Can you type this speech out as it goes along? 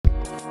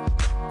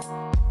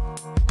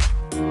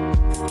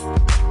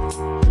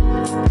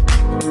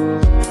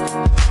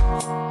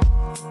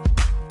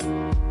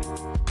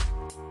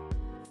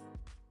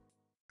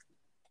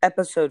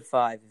Episode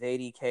 5 of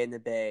ADK in the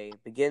Bay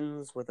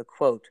begins with a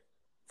quote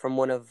from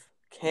one of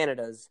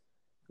Canada's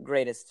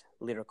greatest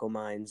lyrical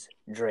minds,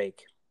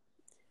 Drake.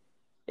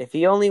 If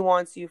he only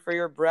wants you for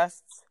your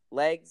breasts,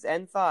 legs,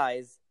 and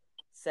thighs,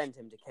 send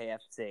him to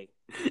KFC.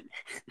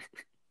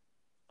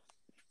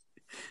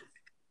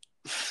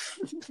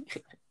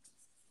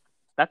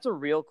 That's a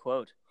real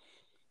quote.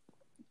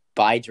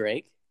 By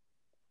Drake?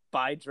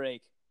 By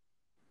Drake.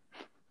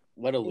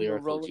 What a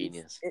lyrical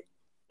genius.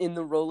 In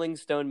the Rolling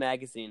Stone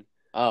magazine.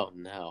 Oh,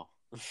 no.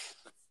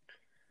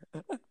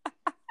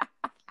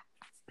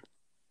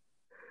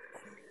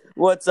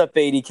 What's up,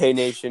 ADK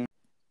Nation?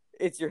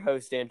 It's your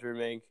host, Andrew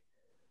Mink,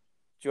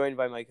 joined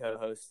by my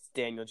co-hosts,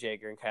 Daniel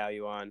Jager and Kyle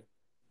Yuan.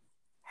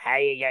 How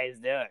you guys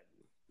doing?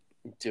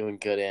 Doing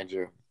good,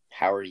 Andrew.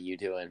 How are you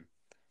doing?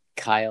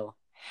 Kyle,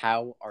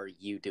 how are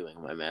you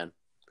doing, my man?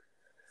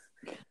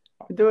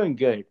 I'm doing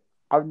good.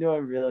 I'm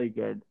doing really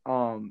good.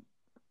 I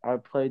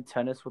played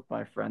tennis with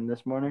my friend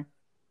this morning.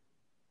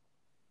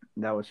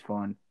 That was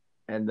fun.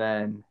 And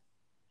then...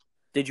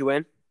 Did you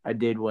win? I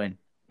did win.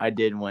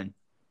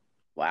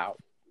 Wow.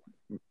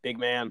 Big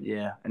man.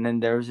 Yeah. And then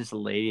there was this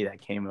lady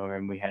that came over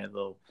and we had a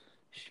little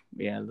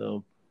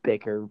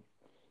bicker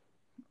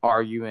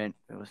argument.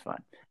 It was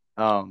fun.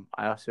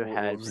 I also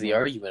had... What was the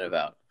argument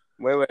about?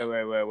 Wait. What?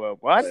 Wait,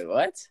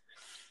 what?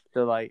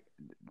 So, like,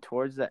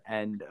 towards the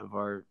end of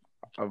our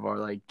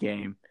like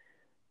game,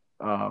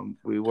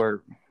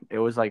 it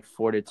was like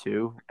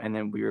 4-2, and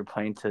then we were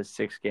playing to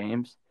 6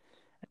 games.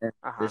 And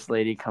this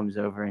lady comes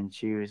over and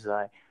she was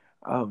like,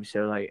 "Oh,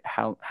 so like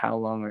how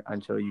long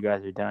until you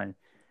guys are done?"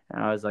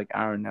 And I was like,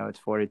 "I don't know. It's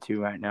 4-2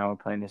 right now. We're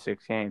playing to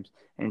 6 games."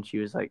 And she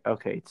was like,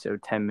 "Okay, so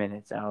 10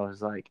 minutes." I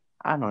was like,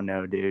 "I don't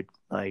know, dude."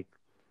 Like,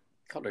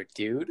 called her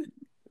dude?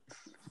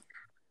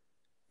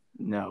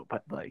 No,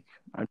 but like,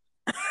 I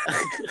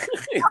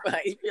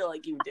feel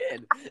like you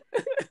did.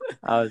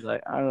 I was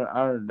like, I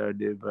don't know,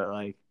 dude, but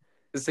like.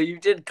 So you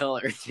did call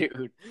her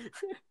dude.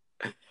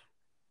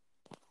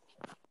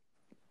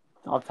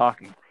 Stop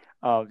talking.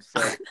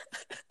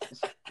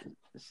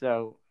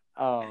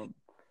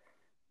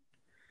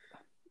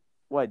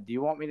 What, do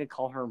you want me to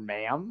call her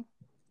ma'am?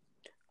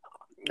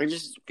 I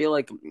just feel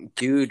like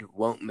dude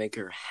won't make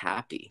her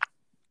happy.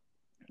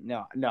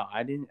 No,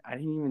 I didn't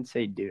even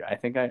say dude. I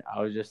think I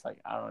was just like,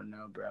 I don't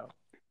know, bro.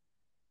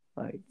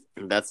 Like,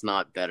 that's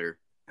not better.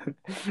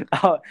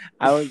 I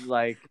was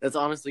like, that's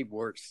honestly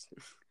worse.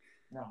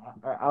 No,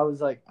 I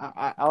was like,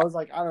 I was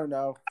like, I don't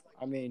know.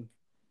 I mean,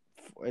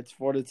 it's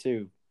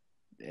 4-2.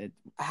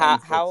 How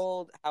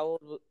old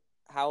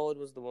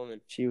was the woman?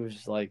 She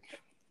was like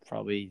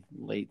probably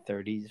late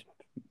 30s.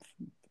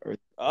 Or 30s.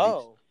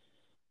 Oh,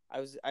 I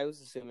was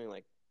assuming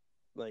like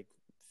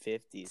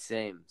 50s.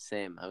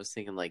 Same. I was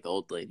thinking like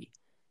old lady,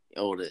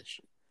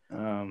 oldish.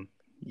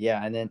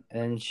 Yeah, and then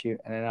I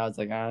was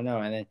like, I don't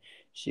know, and then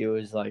she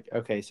was like,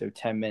 okay, so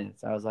 10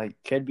 minutes. I was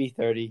like, could be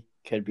 30,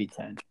 could be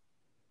 10.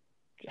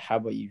 How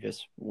about you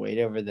just wait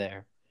over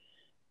there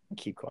and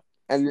keep quiet?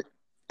 And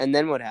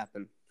then what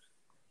happened?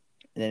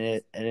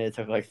 And it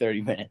took like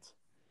 30 minutes.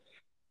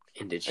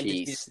 And did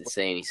she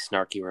say any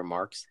snarky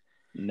remarks?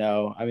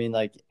 No, I mean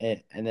like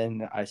and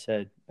then I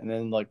said, and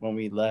then like when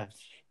we left,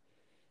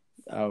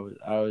 I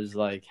was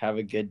like, have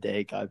a good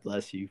day, God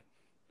bless you.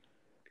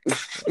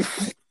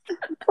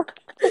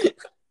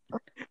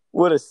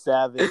 What a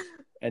savage.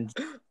 And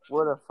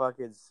what a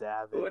fucking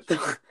savage.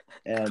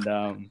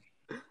 And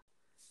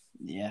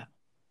yeah.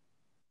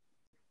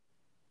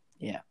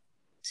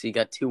 So you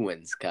got 2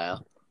 wins,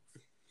 Kyle.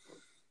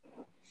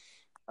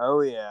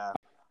 Oh yeah.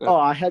 Oh,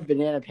 I had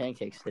banana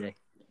pancakes today.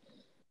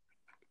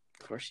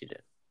 Of course you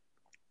did.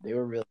 They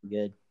were really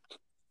good.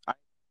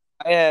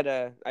 I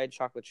had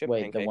chocolate chip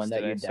pancakes. Wait, the one that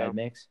today, your dad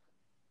makes?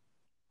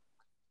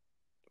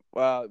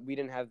 Well, we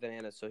didn't have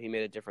bananas, so he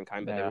made a different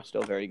kind, but they were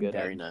still very good.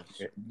 Very nice.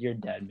 Your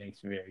dad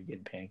makes very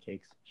good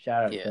pancakes.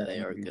 Shout out to they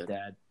are your good.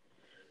 Dad.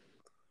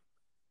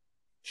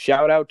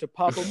 Shout out to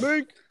Papa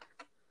Mink.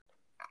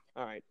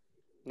 All right.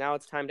 Now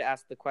it's time to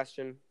ask the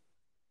question,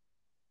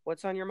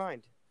 what's on your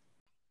mind?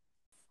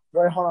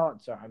 Right, hold on.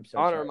 Sorry, I'm so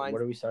on sorry. Our mind.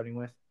 What are we starting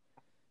with?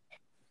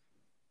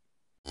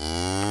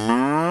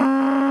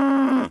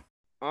 On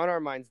our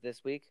minds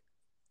this week,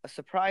 a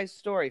surprise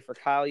story for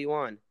Kyle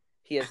Yuan.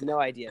 He has no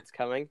idea it's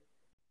coming.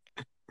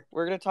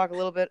 We're going to talk a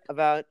little bit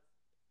about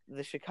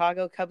the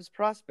Chicago Cubs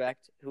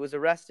prospect who was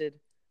arrested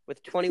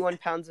with 21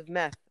 pounds of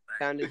meth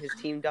found in his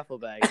team duffel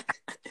bag.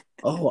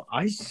 Oh,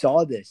 I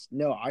saw this.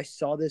 No, I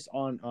saw this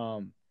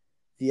on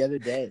the other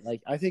day.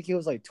 Like, I think it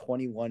was like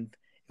 21.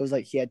 It was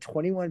like he had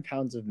 21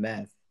 pounds of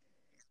meth.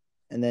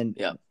 And then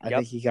I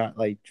think he got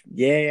like,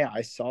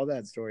 I saw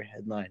that story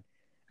headline.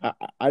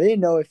 I didn't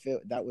know if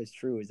that was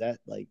true. Is that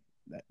like,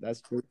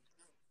 that's true?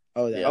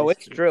 Oh,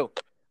 it's true.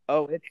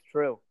 Oh, it's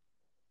true.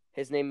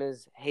 His name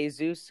is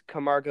Jesus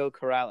Camargo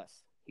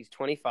Corrales. He's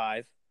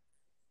 25.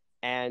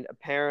 And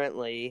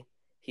apparently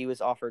he was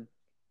offered,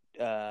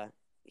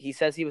 he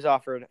says he was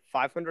offered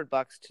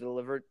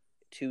 $500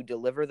 to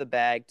deliver the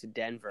bag to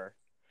Denver.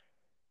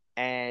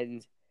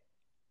 And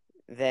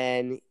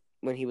then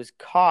when he was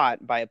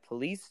caught by a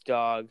police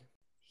dog,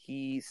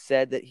 he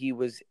said that he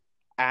was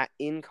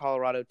in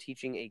Colorado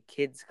teaching a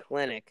kids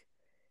clinic,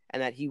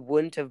 and that he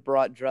wouldn't have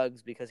brought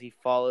drugs because he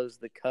follows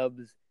the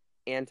Cubs'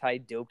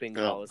 anti-doping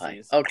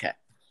policies. Okay.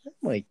 Oh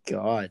my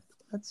God,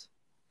 that's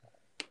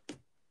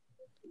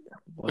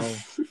well.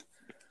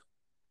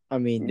 I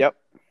mean, yep.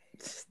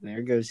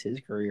 There goes his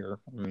career.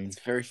 I mean, it's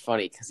very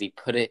funny because he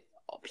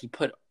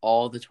put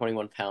all the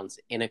 21 pounds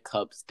in a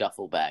Cubs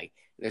duffel bag.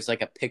 There's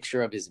like a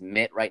picture of his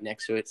mitt right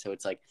next to it, so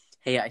it's like,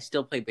 hey, I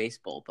still play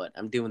baseball, but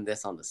I'm doing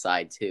this on the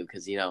side too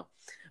because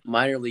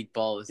minor league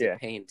ball isn't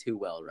paying too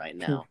well right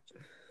now.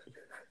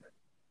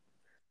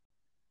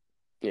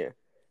 Yeah.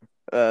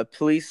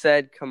 Police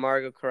said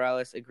Camargo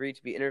Corrales agreed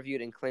to be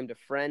interviewed and claimed a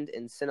friend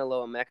in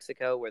Sinaloa,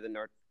 Mexico, where the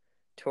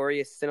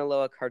notorious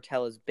Sinaloa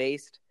cartel is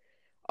based,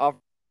 offered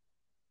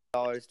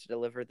 $1,000 to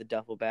deliver the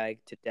duffel bag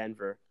to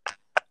Denver.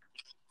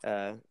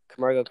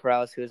 Camargo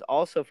Corrales, who is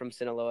also from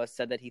Sinaloa,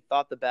 said that he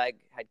thought the bag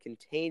had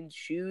contained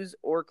shoes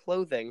or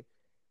clothing,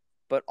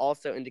 but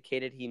also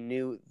indicated he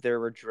knew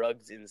there were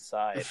drugs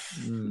inside.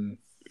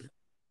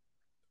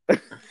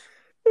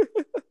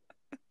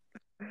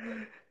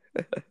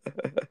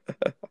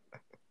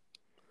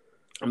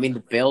 I mean,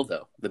 the bail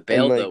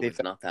was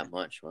not that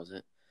much, was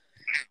it?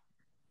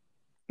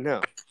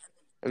 No.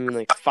 I mean,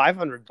 like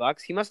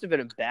 $500. He must have been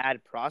a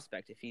bad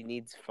prospect if he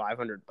needs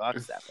 $500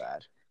 that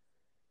bad.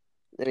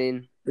 I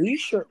mean, are you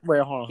sure?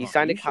 Wait, hold on. He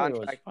signed a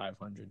contract. Sure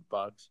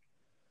 $500.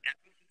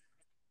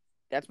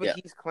 That's what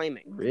he's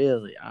claiming.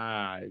 Really?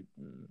 I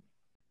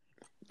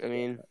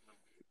mean,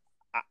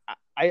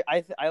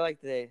 I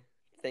like to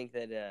think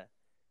that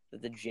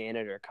the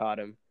janitor caught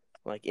him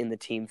like in the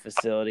team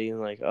facility,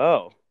 like,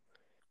 oh,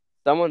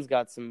 someone's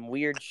got some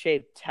weird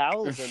shaped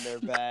towels in their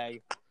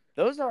bag.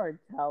 Those aren't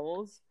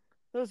towels.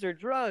 Those are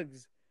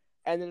drugs.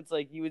 And then it's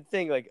like, you would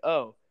think like,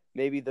 oh,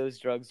 maybe those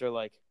drugs are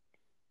like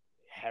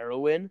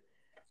heroin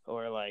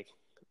or like,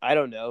 I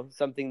don't know,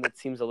 something that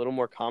seems a little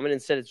more common.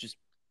 Instead, it's just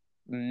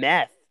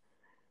meth.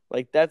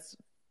 Like that's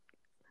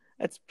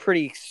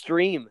pretty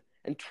extreme.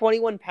 And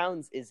 21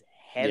 pounds is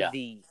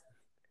heavy. Yeah.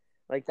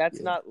 Like that's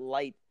not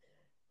light.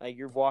 Like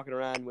you're walking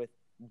around with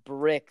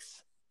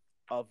bricks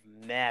of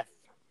meth.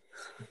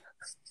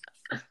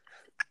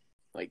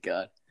 My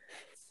God.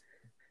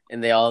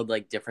 And they all had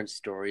like different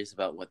stories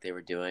about what they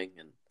were doing,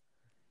 and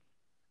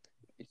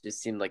it just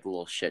seemed like a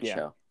little shit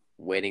show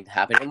waiting to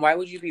happen. And why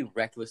would you be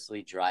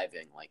recklessly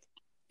driving? Like,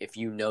 if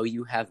you know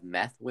you have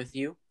meth with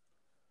you,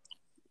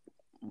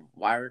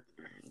 why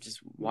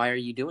are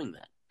you doing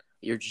that?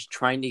 You're just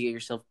trying to get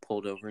yourself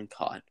pulled over and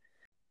caught.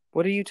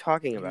 What are you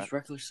talking about? He's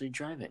recklessly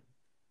driving.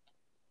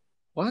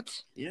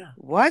 What? Yeah.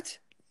 What?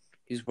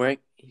 He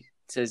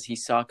says he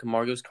saw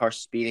Camargo's car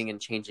speeding and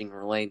changing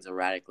her lanes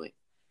erratically.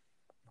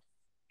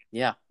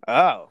 Yeah.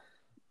 Oh.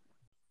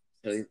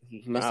 So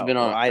he must have been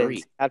on I didn't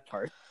see that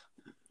part.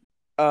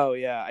 Oh,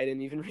 yeah. I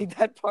didn't even read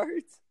that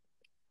part.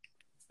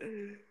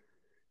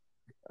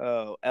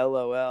 Oh,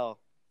 LOL.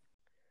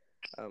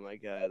 Oh, my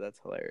God. That's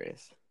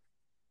hilarious.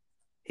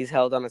 He's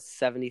held on a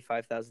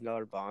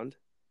 $75,000 bond.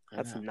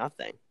 That's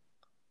nothing.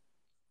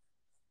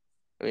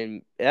 I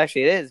mean,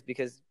 actually it is,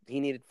 because he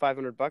needed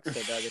 $500 so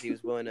bad that he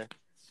was willing to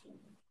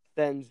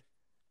send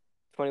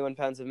 21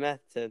 pounds of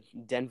meth to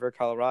Denver,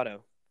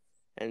 Colorado.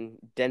 And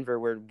Denver,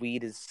 where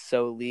weed is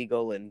so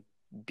legal and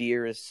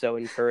beer is so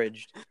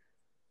encouraged.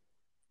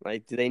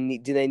 Like, do they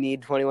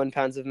need 21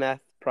 pounds of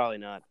meth? Probably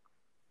not.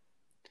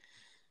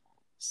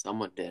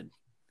 Someone did.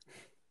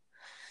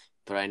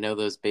 But I know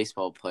those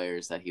baseball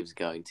players that he was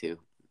going to,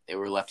 they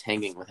were left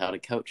hanging without a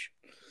coach.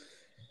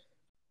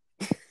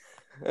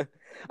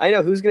 I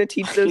know. Who's going to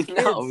teach those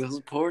kids? No,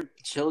 those poor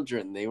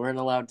children. They weren't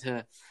allowed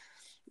to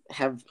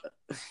have...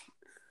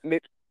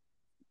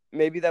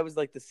 Maybe that was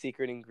like the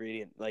secret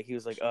ingredient. Like he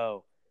was like,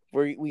 "Oh,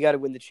 we got to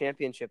win the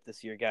championship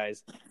this year,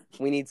 guys.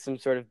 We need some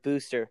sort of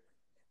booster."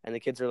 And the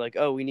kids are like,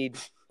 "Oh, we need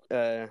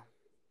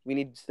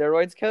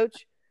steroids,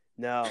 coach."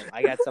 No,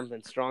 I got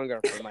something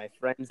stronger for my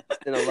friends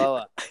in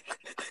Sinaloa.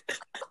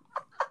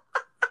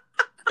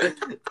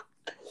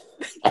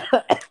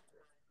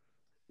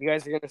 You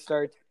guys are gonna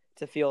start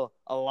to feel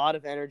a lot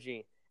of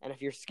energy, and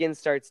if your skin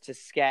starts to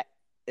scab,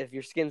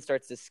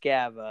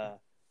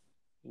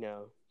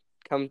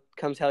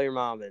 Come tell your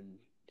mom, and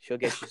she'll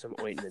get you some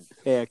ointment.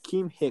 Yeah,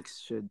 Akeem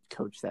Hicks should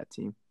coach that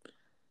team.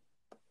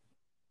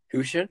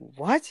 Who should?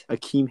 What?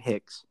 Akeem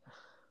Hicks.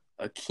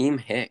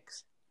 Akeem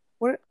Hicks.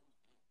 What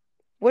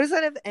does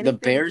that have anything to do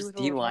with the Bears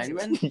D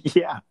lineman?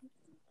 Yeah.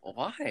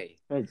 Why?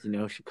 As you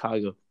know,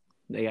 Chicago.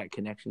 They got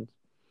connections.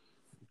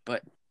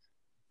 But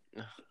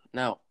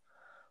no.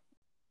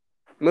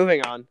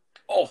 Moving on.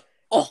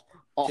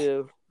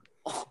 To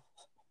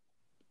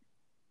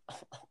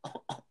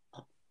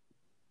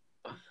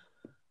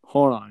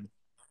Hold on.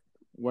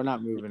 We're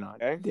not moving on.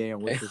 Okay.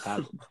 Damn, what just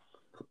happened?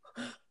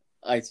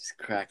 I just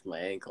cracked my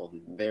ankle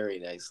very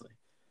nicely.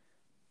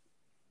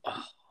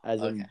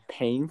 As in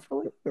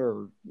painfully,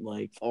 or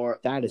like,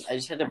 that is... I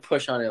just had to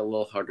push on it a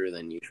little harder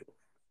than usual.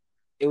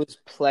 It was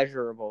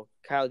pleasurable.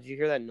 Kyle, did you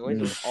hear that noise?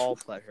 It was all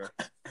pleasure.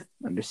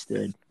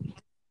 Understood.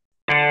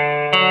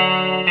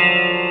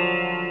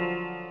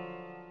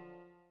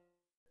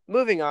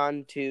 Moving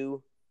on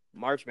to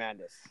March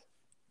Madness.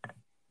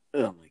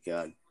 Oh my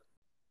God.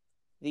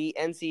 The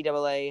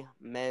NCAA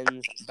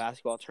men's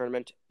basketball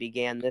tournament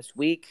began this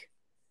week.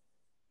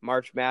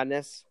 March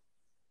Madness,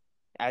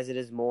 as it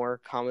is more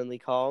commonly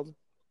called.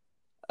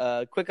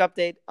 Quick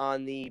update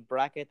on the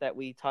bracket that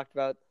we talked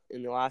about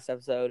in the last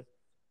episode.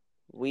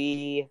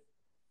 We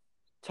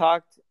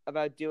talked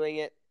about doing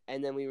it,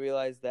 and then we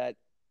realized that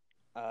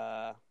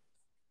not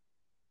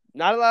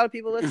a lot of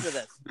people listen to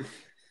this.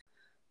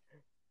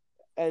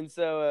 And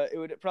so it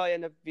would probably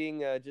end up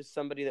being just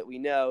somebody that we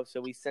know.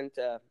 So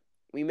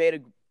we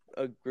made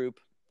a group,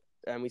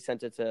 and we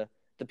sent it to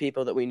the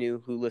people that we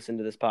knew who listened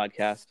to this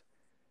podcast,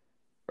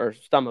 or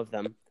some of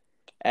them.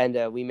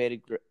 And we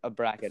made a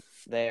bracket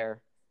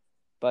there.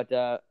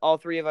 But all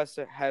three of us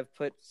have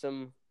put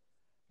some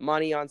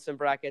money on some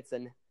brackets,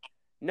 and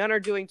none are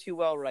doing too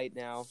well right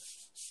now.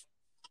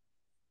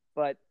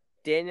 But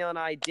Daniel and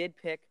I did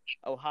pick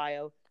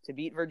Ohio to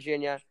beat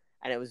Virginia,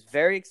 and it was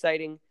very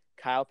exciting.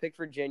 Kyle picked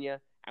Virginia,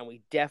 and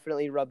we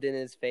definitely rubbed it in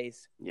his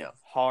face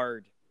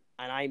hard.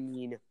 And I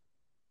mean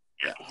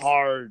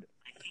hard.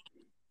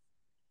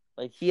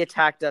 Like, he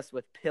attacked us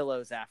with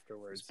pillows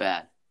afterwards. It's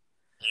bad.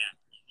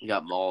 You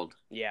got mauled.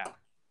 Yeah.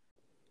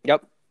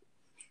 Yep.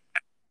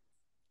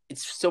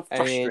 It's so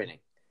frustrating.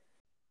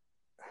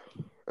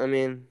 I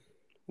mean,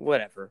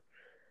 whatever.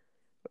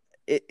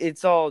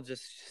 It's all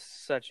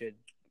just such a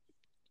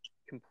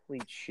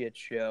complete shit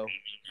show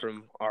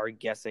from our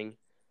guessing.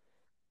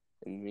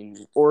 I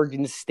mean,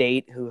 Oregon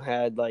State, who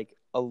had like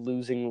a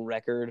losing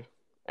record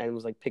and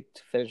was like picked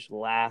to finish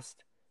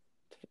last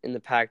in the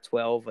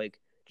Pac-12, like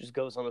just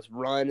goes on this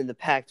run in the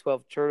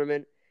Pac-12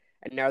 tournament,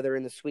 and now they're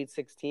in the Sweet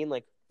 16.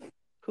 Like,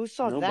 who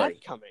saw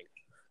that coming?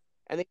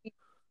 And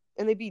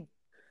they beat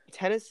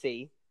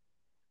Tennessee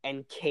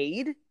and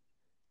Cade.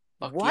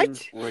 Fucking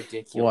what?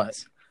 Ridiculous.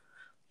 What?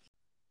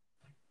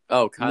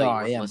 Oh, Kyle, no, you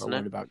I am. listening? But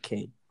what about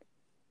Cade?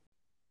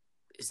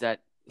 Is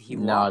that he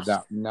lost?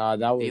 That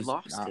was. They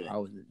lost I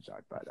wasn't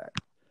shocked by that.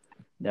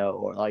 No,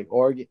 or like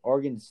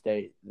Oregon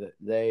State,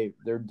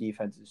 their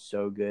defense is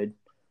so good.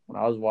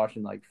 When I was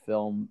watching like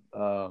film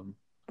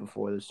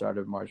before the start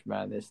of March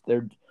Madness,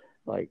 their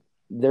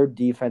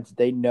defense,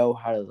 they know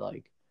how to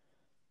like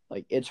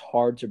it's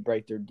hard to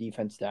break their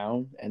defense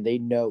down, and they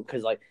know,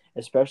 because like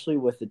especially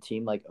with a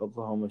team like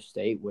Oklahoma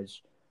State,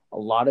 which a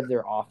lot of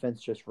their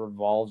offense just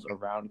revolves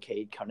around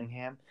Cade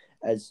Cunningham.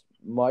 As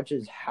much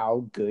as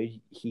how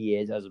good he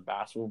is as a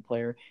basketball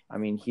player, I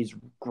mean, he's a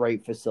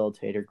great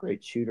facilitator,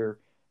 great shooter,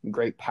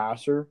 great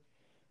passer.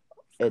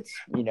 It's,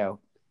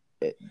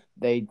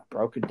 they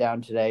broke it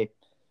down today.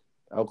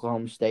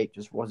 Oklahoma State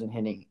just wasn't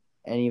hitting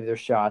any of their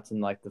shots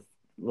in like the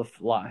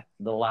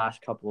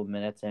last couple of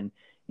minutes, and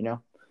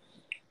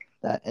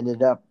that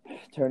ended up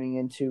turning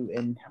into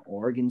an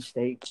Oregon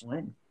State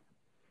win.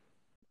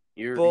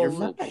 You're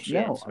full of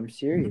shit. No, I'm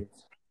serious.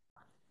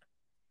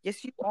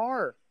 Yes, you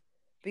are.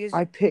 Because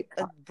a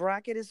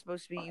bracket is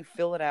supposed to be you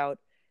fill it out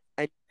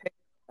and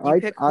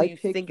you pick who you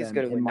think is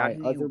going to win, not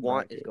who you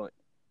want is going.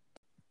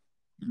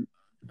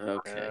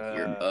 Okay,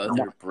 your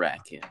other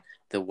bracket,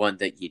 the one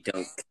that you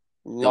don't.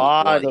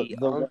 Lottie,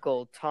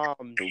 Uncle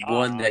Tom. The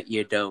one that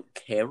you don't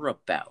care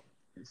about.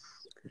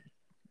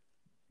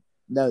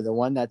 No, the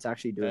one that's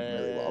actually doing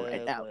really well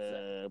right now.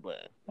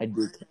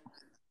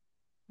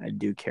 I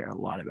do care a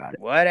lot about it.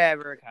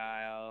 Whatever,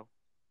 Kyle.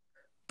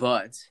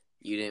 But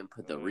you didn't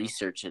put the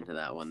research into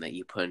that one that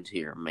you put into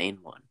your main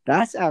one.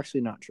 That's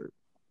actually not true.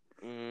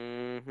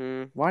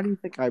 Mm-hmm. Why do you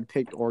think I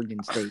picked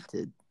Oregon State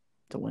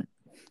to win?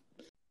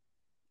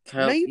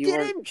 Kyle, no, you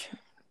didn't.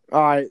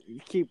 All right,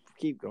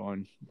 keep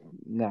going.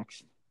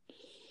 Next.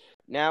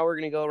 Now we're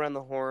gonna go around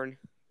the horn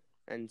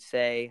and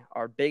say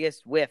our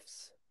biggest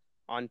whiffs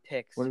on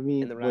picks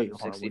in the round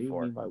of 64. What do you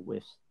mean by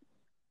whiffs?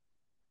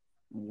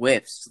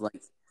 Whiffs,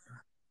 like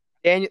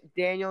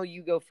Daniel,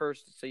 you go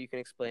first so you can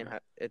explain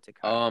it to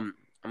Kyle.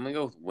 I'm gonna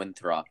go with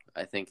Winthrop.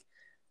 I think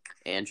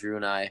Andrew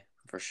and I,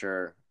 for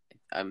sure.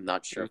 I'm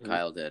not sure if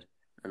Kyle did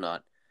or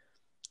not,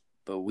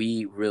 but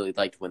we really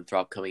liked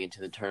Winthrop coming into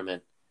the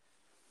tournament.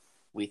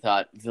 We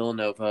thought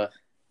Villanova,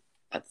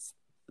 at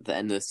the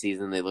end of the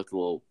season, they looked a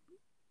little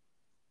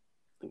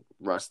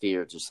rusty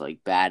or just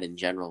like bad in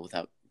general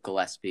without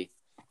Gillespie.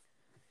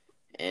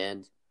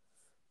 And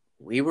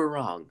we were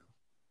wrong.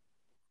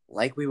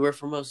 Like we were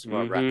for most of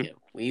our bracket.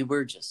 We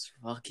were just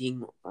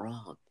fucking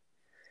wrong.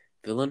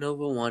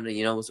 Villanova won, and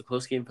it was a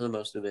close game for the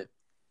most of it.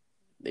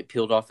 They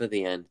peeled off at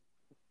the end.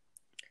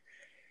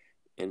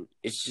 And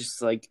it's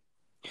just like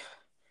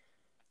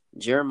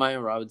Jeremiah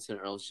Robinson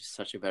Earl is just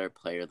such a better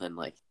player than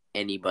like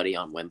anybody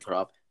on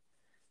Winthrop.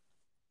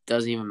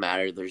 Doesn't even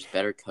matter. They're just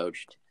better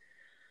coached.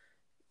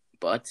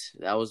 But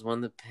that was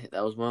one of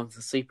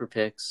the sleeper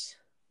picks.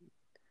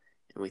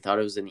 And we thought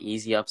it was an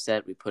easy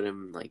upset. We put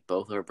him in like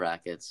both our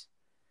brackets.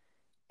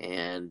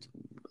 And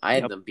I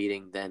had them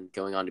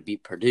going on to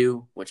beat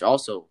Purdue,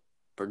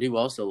 Purdue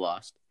also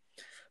lost.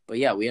 But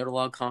yeah, we had a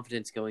lot of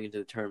confidence going into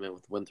the tournament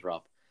with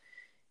Winthrop.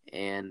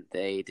 And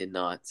they did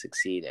not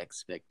succeed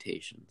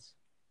expectations.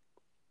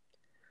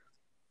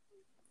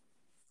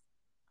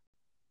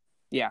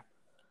 Yeah.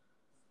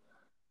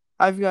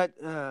 I've got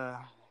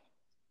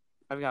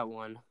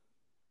one,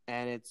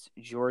 and it's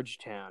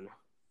Georgetown.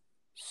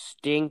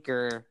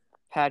 Stinker.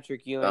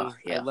 Patrick Ewing,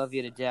 I love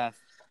you to death.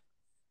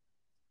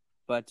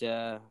 But,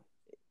 no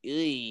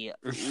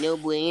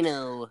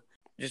bueno.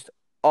 Just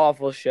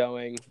awful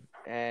showing,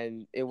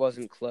 and it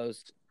wasn't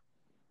close.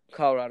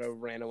 Colorado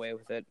ran away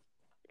with it.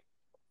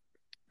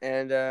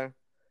 And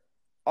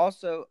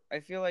also, I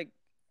feel like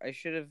I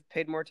should have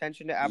paid more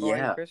attention to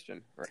Abilene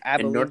Christian. Or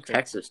Abilene and North Christian.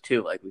 Texas,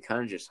 too. Like, we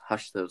kind of just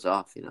hushed those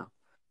off, you know?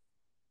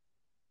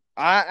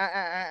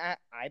 I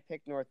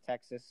picked North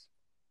Texas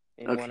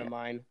in one of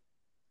mine.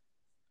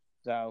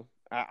 So,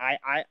 I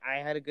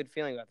had a good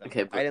feeling about them.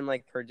 Okay, I didn't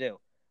like Purdue.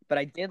 But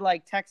I did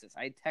like Texas.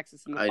 I had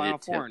Texas in the Final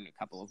Four in a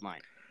couple of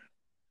mine.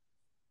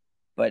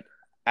 But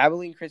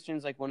Abilene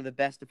Christian's like one of the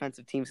best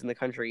defensive teams in the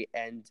country,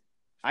 and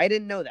I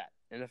didn't know that.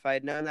 And if I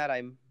had known that,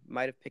 I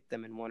might have picked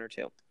them in one or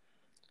two.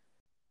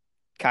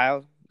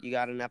 Kyle, you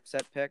got an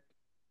upset pick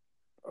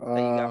that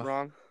you got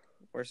wrong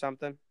or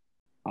something?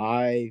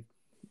 I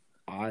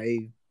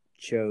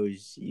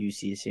chose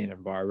UC Santa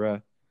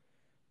Barbara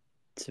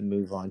to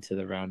move on to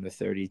the round of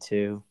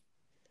 32.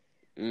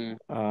 You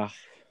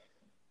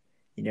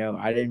know,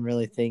 I didn't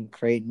really think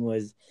Creighton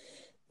was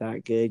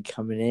that good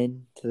coming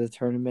in to the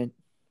tournament.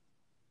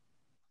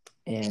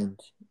 And,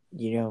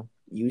 you know,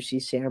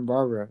 UC Santa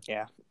Barbara,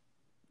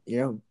 you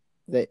know,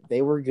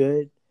 they were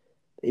good.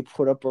 They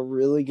put up a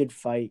really good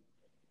fight.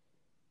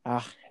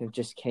 It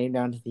just came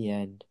down to the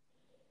end.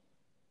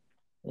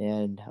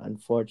 And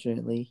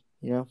unfortunately,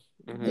 you know,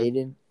 they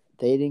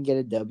didn't get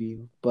a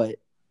W, but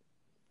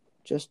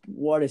just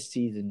what a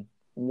season.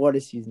 What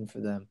a season for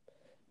them.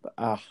 But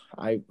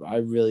I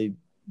really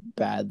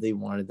badly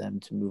wanted them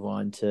to move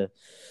on to,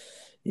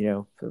 you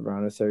know, the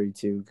round of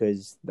 32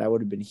 because that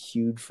would have been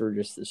huge for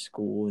just the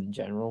school in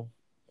general.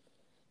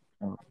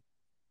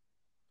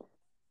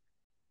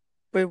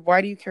 But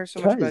why do you care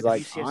so much about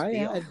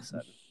UCSB all of a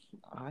sudden?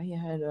 I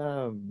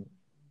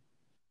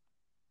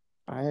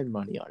had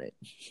money on it.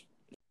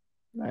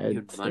 You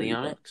had money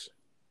on it?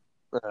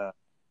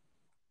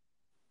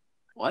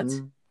 What?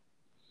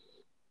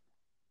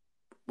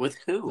 With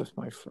who? With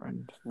my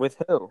friend.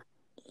 With who?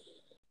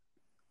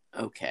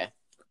 Okay.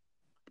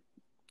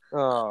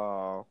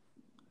 Oh.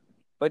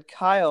 But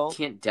Kyle, you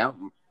can't doubt.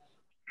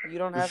 You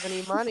don't have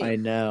any money. I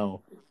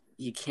know.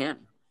 You can't.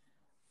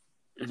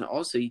 And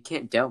also, you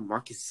can't doubt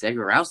Marcus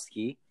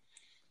Zagorowski.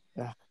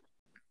 Yeah.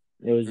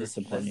 It was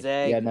disappointing.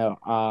 Yeah,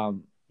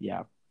 no.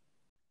 Yeah.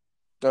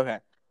 Okay.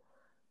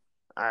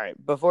 All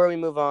right. Before we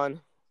move on,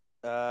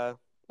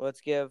 let's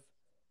give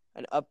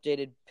an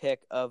updated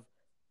pick of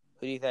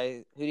who do you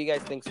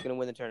guys think is going to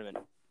win the tournament?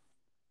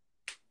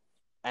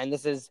 And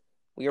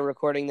we are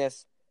recording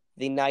this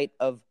the night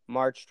of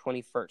March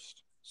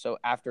 21st. So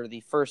after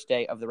the first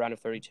day of the round of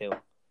 32.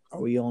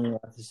 Are we only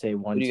allowed to say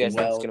one? Who do you guys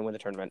think is going to win the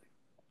tournament?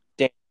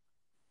 Dan.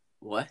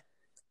 What?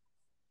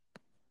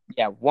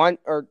 Yeah, one,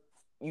 or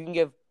you can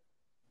give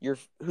who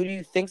do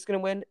you think is going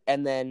to win,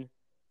 and then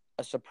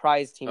a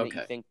surprise team that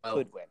you think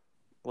could win.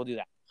 We'll do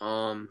that.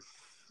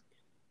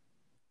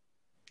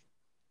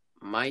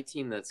 My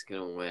team that's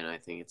going to win, I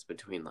think it's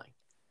between like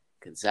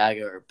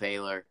Gonzaga or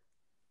Baylor.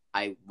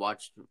 I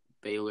watched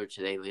Baylor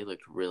today. They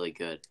looked really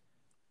good.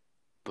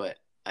 But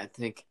I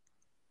think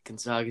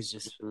Gonzaga's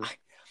just...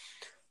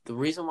 The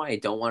reason why I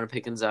don't want to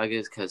pick Gonzaga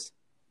is because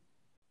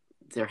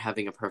they're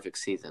having a perfect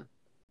season.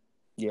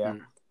 Yeah.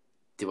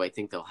 Do I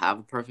think they'll have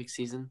a perfect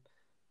season?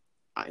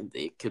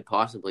 They could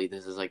possibly.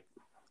 This is like...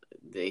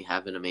 They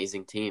have an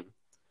amazing team.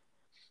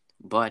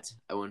 But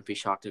I wouldn't be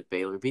shocked if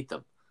Baylor beat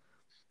them.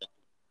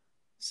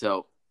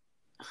 So,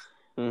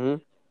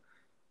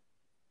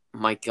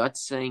 my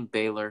gut's saying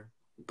Baylor,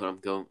 but I'm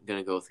going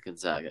to go with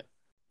Gonzaga.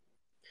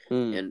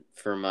 And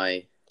for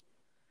my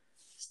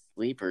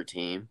sleeper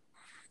team,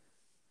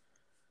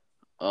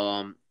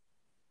 my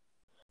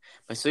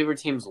sleeper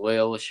team's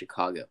Loyola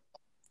Chicago.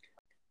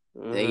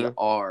 They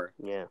are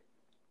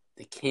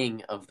the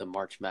king of the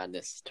March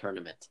Madness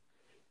tournament.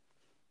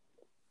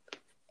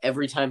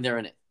 Every time they're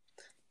in it,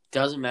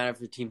 doesn't matter if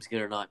the team's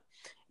good or not,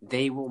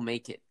 they will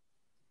make it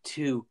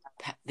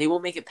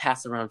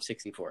past the round of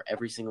 64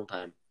 every single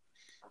time.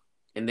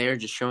 And they're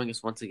just showing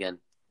us once again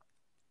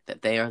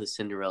that they are the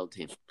Cinderella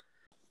team.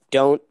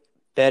 Don't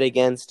bet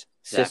against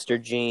Sister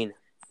Jean.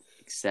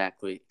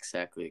 Exactly.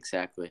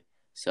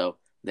 So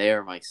they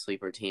are my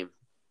sleeper team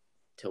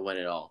to win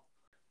it all.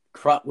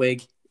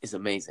 Krutwig is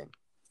amazing.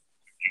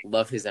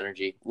 Love his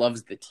energy.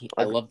 Loves the team.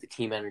 I love the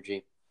team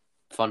energy.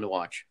 Fun to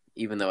watch,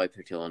 even though I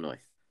picked Illinois.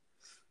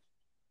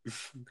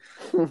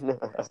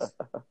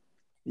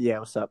 Yeah,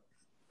 what's up?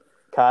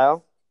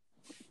 Kyle?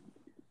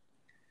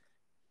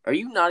 Are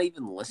you not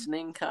even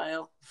listening,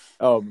 Kyle?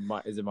 Oh,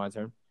 is it my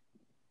turn?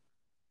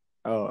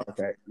 Oh,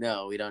 okay.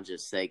 No, we don't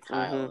just say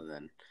Kyle and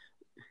then...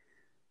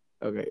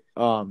 Okay.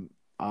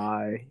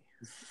 I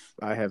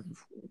have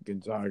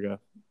Gonzaga.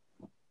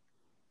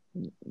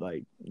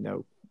 Like,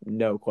 no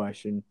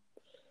question.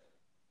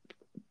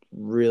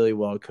 Really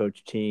well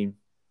coached team.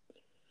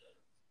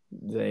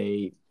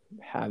 They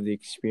have the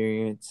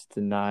experience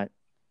to not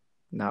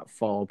not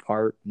fall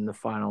apart in the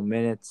final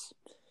minutes.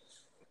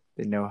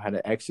 They know how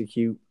to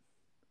execute.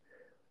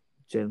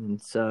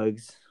 Jalen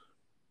Suggs,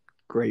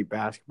 great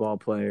basketball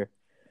player.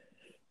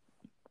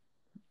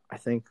 I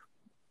think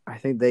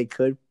they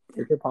could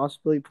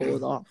possibly pull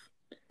it off.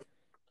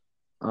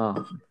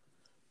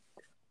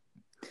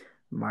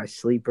 My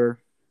sleeper,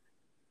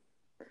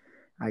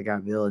 I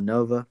got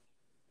Villanova.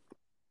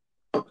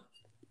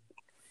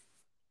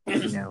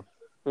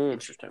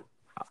 Interesting.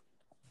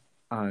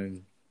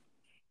 I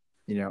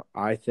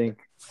think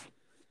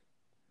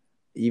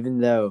even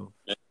though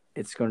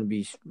it's going to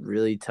be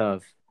really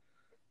tough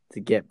to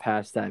get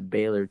past that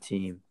Baylor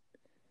team,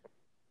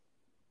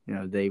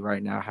 they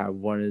right now have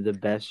one of the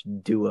best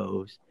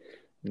duos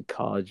in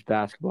college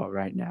basketball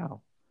right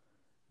now.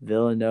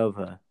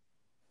 Villanova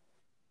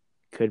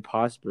could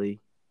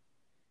possibly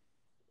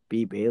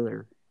beat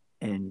Baylor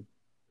and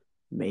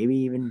maybe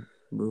even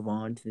move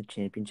on to the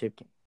championship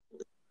game.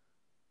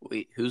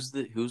 Wait, who's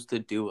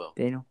the duo?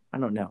 Daniel, I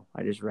don't know.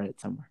 I just read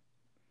it somewhere.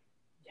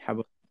 How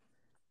about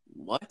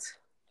what?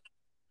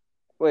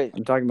 Wait,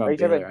 I'm talking about are you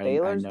Baylor. talking about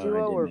Baylor's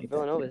duo or make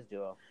Villanova's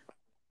duo?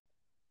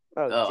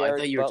 Oh, I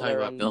thought you were talking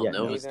about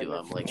Villanova's David duo.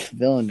 I'm like,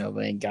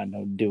 Villanova ain't got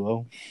no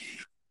duo.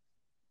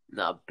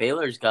 nah,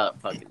 Baylor's got a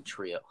fucking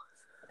trio.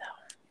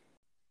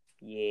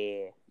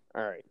 Yeah.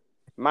 All right.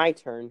 My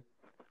turn.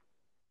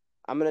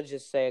 I'm going to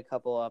just say a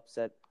couple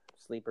upset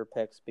sleeper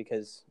picks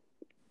because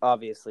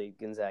obviously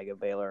Gonzaga,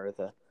 Baylor are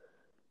the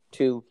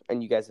two,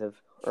 and you guys have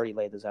already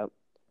laid those out.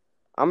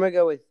 I'm going to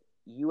go with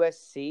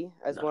USC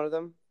as one of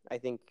them. I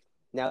think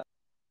now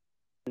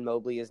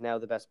Mobley is now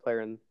the best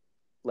player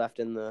left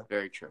in the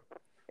very true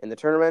in the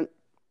tournament,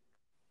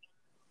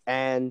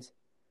 and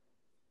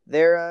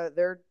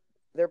their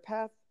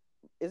path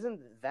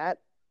isn't that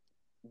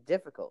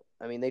difficult.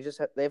 I mean, they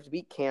have to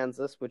beat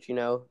Kansas, which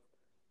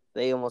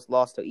they almost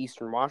lost to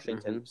Eastern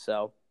Washington.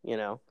 So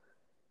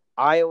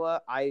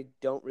Iowa, I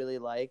don't really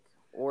like.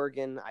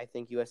 Oregon, I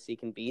think USC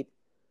can beat.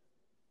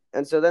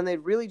 And so then they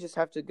really just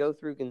have to go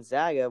through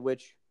Gonzaga,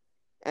 which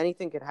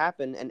anything could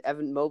happen. And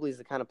Evan Mobley's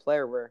the kind of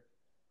player where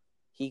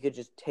he could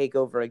just take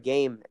over a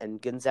game and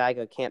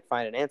Gonzaga can't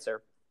find an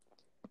answer.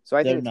 So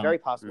I think it's very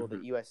possible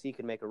that USC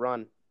could make a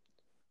run.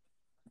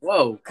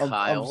 Whoa, Kyle.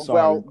 I'm sorry.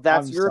 Well,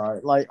 that's I'm your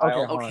sorry. Like,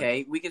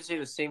 okay, we can say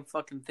the same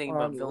fucking thing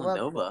about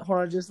Villanova. Hold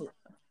on, just.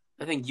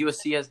 I think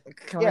USC has.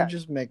 Can I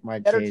just make my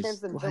better case? chance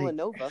than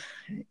Villanova.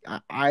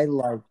 I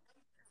like.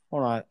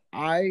 Hold on,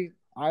 I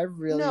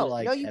really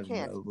like Evan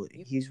can't.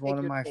 Mobley. He's one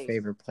of my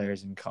favorite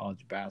players in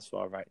college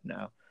basketball right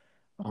now.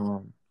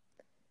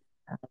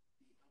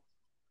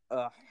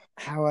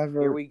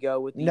 However, here we go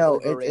with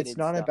the it's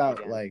not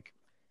about again.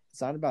 It's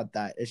not about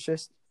that. It's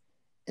just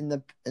in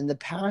the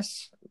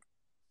past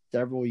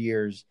several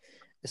years,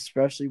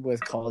 especially with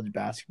college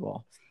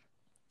basketball,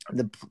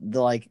 the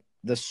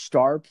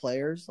star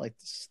players, like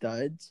the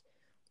studs,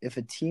 if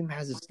a team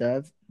has a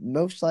stud,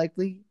 most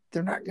likely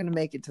they're not going to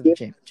make it to the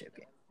championship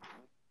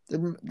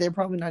game. They're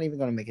probably not even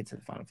going to make it to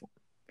the Final Four.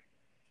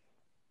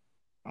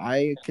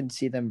 I can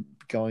see them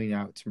going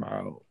out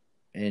tomorrow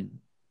in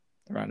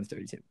the round of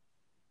 32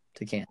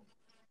 to Canton.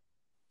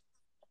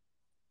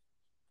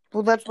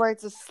 Well, that's why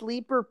it's a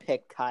sleeper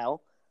pick,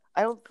 Kyle.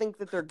 I don't think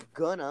that they're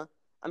gonna.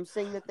 I'm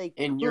saying that they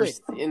could. And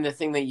the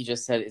thing that you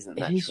just said isn't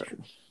that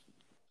true.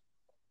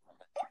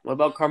 What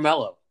about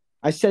Carmelo?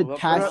 I said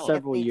past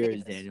several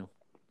years, Daniel.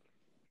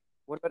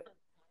 What about?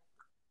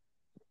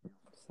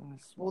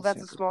 Well,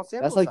 that's a small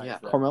sample size. That's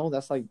like Carmelo.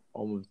 That's like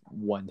almost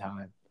one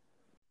time.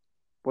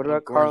 What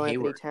about Karl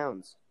Anthony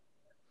Towns?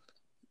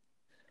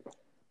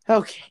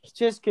 Okay,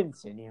 just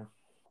continue.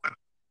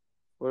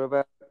 What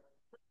about?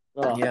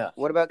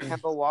 What about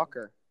Kemba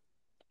Walker?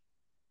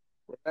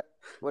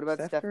 What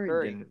about Steph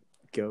Curry? Didn't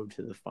go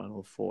to the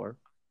Final Four.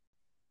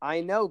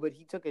 I know, but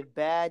he took a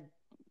bad,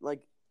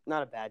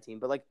 not a bad team,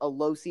 but a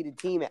low-seeded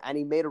team, and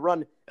he made a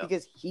run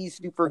because he's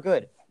super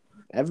good.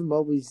 Evan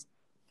Mobley's.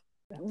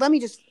 Let me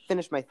just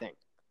finish my thing.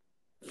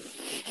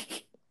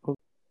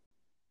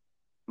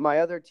 My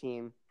other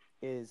team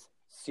is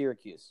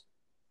Syracuse.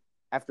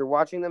 After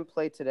watching them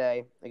play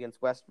today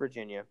against West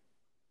Virginia,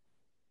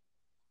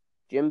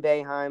 Jim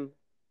Boeheim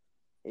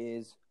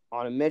is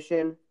on a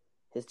mission.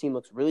 His team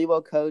looks really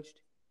well coached,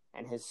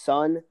 and his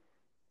son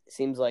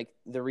seems like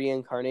the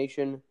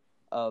reincarnation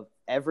of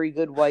every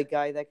good white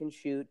guy that can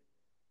shoot,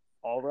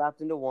 all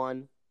wrapped into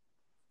one.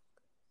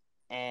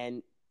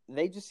 And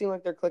they just seem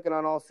like they're clicking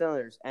on all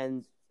cylinders.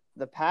 And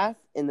the path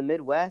in the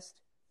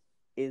Midwest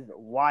is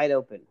wide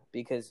open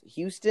because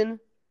Houston,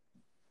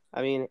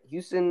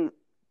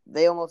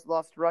 they almost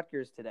lost to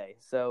Rutgers today.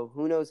 So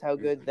who knows how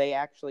good they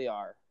actually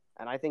are.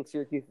 And I think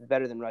Syracuse is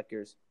better than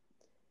Rutgers.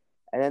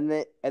 And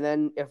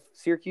then if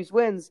Syracuse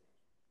wins,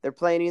 they're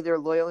playing either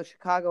Loyola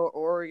Chicago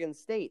or Oregon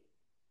State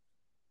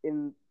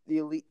in the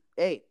Elite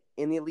Eight.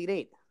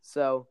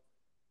 So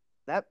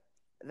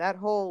that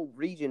whole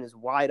region is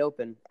wide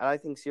open. And I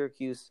think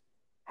Syracuse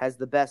has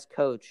the best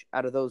coach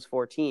out of those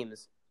four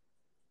teams.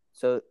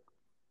 So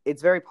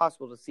it's very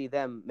possible to see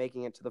them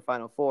making it to the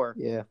Final Four.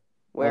 Yeah.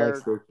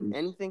 Where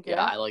anything can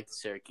happen. I like the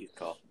Syracuse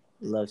call.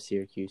 Love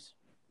Syracuse.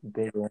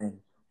 Big win.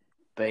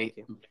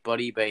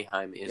 Buddy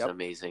Boeheim is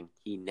amazing.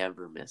 He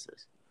never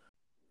misses.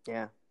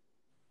 Yeah.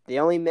 The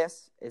only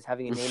miss is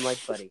having a name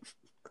like Buddy.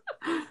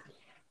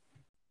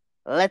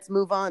 Let's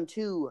move on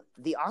to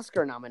the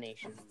Oscar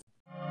nominations.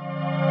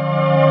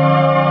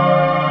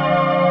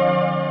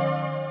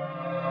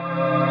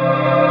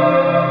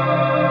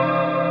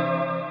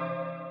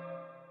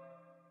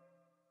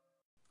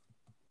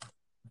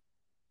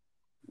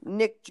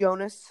 Nick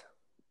Jonas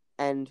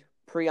and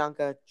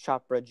Priyanka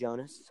Chopra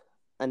Jonas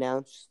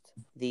announced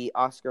the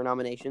Oscar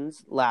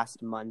nominations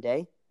last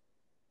Monday,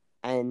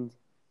 and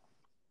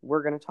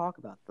we're going to talk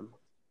about them.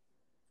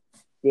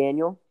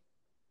 Daniel,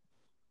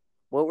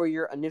 what were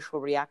your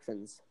initial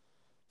reactions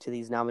to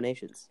these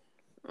nominations?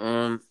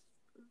 They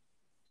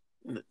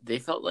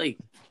felt like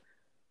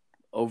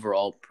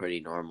overall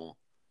pretty normal,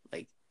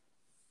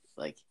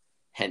 like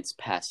hence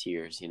past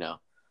years,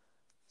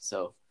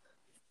 So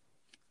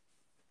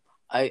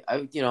I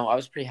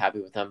was pretty happy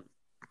with them.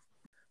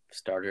 For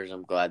starters,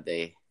 I'm glad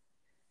they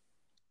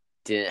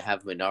didn't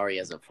have Minari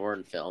as a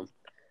foreign film.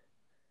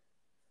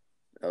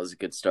 That was a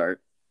good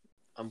start.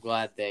 I'm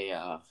glad they.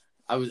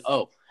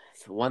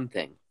 One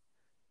thing,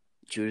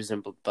 Judas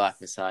and Black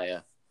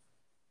Messiah,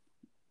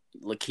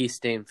 Lakeith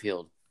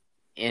Stanfield,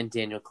 and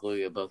Daniel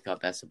Kaluuya both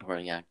got Best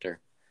Supporting Actor.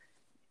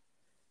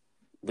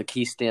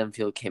 Lakeith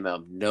Stanfield came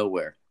out of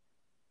nowhere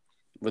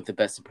with the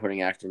Best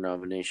Supporting Actor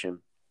nomination.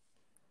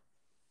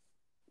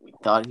 We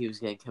thought he was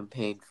going to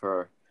campaign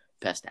for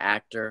Best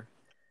Actor,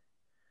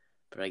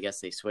 but I guess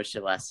they switched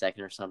it last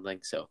second or something,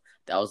 so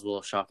that was a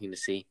little shocking to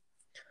see.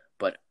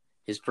 But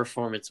his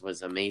performance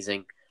was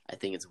amazing. I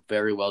think it's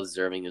very well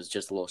deserving. It was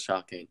just a little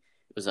shocking.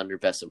 It was under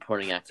Best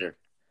Supporting Actor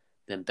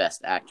than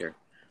Best Actor.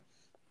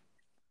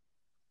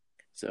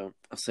 So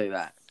I'll say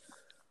that.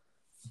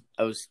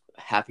 I was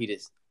happy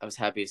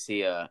to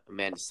see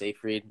Amanda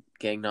Seyfried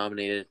getting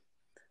nominated.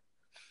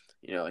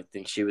 I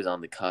think she was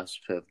on the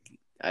cusp of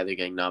either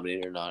getting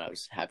nominated or not. I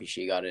was happy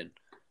she got in.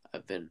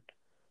 I've been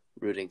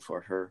rooting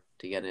for her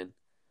to get in.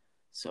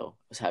 So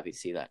I was happy to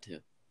see that too.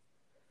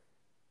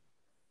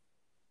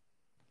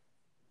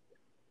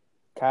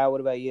 Kyle,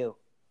 what about you?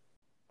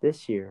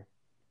 This year,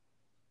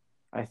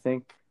 I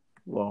think,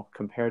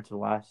 compared to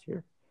last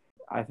year,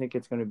 I think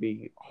it's going to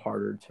be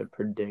harder to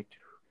predict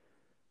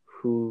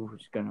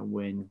who's going to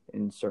win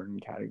in certain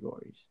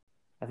categories.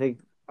 I think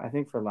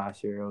for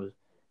last year it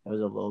was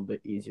a little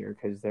bit easier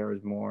because there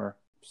was more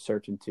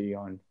certainty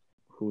on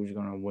who's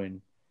going to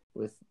win.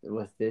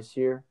 With this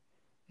year,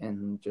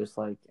 and just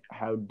like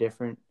how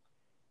different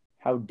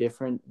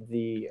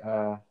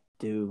the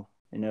do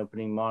an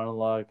opening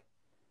monologue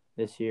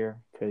this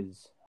year,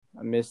 because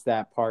I missed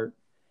that part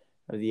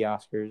of the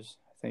Oscars.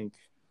 I think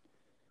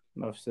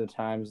most of the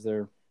times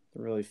they're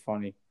really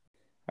funny.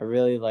 I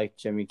really like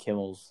Jimmy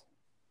Kimmel's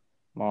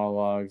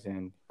monologues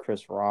and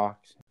Chris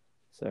Rock's.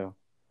 So,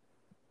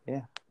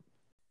 yeah.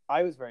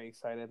 I was very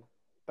excited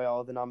by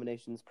all the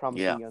nominations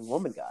Promising Young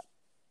Woman got.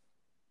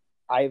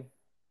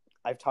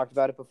 I've talked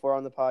about it before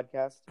on the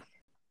podcast.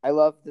 I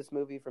love this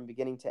movie from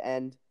beginning to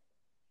end,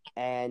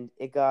 and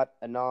it got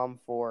a nom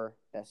for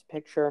Best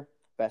Picture,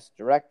 Best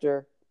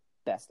Director,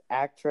 Best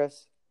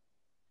Actress,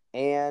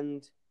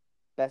 and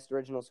Best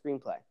Original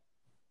Screenplay.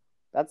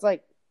 That's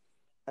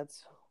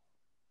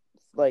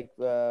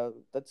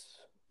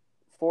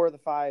 4 of the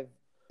 5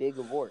 big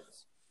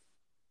awards.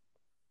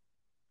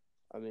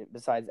 I mean,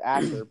 besides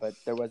actor, but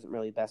there wasn't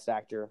really Best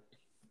Actor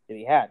to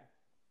be had.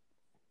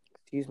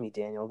 Excuse me,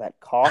 Daniel, that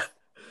cough.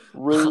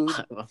 Rude.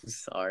 I'm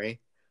sorry.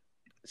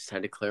 Just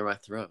had to clear my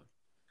throat.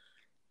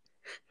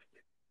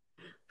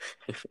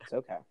 It's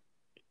okay.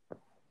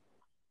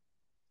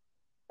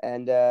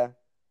 And I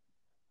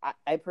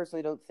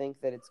personally don't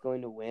think that it's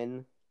going to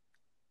win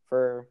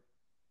for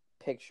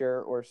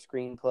picture or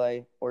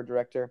screenplay or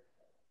director,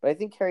 but I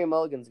think Carey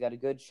Mulligan's got a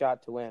good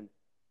shot to win.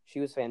 She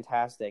was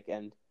fantastic,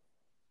 and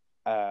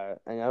I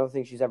don't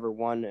think she's ever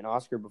won an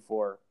Oscar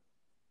before.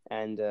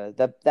 And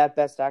that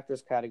Best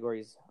Actress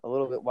category is a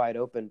little bit wide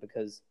open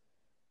because,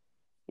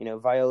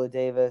 Viola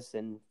Davis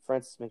and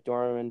Frances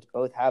McDormand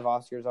both have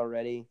Oscars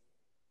already.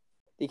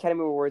 The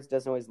Academy Awards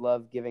doesn't always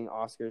love giving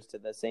Oscars to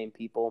the same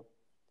people.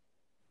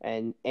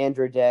 And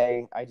Andra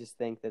Day, I just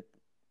think that,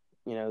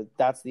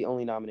 that's the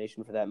only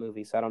nomination for that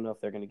movie, so I don't know if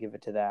they're going to give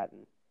it to that.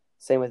 And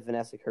same with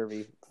Vanessa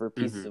Kirby for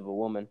Pieces of a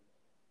Woman.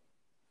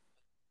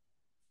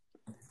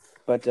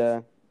 But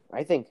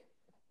I think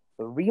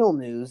the real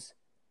news,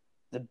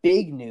 the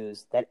big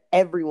news that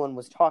everyone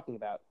was talking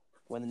about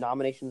when the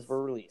nominations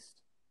were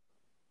released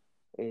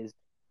is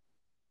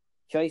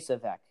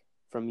Kjosevek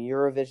from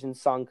Eurovision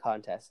Song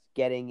Contest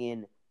getting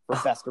in for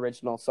Best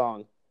Original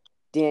Song.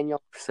 Daniel,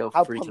 how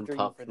pumped are you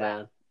for that?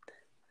 Man.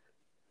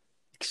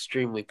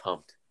 Extremely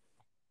pumped.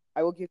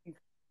 I will give you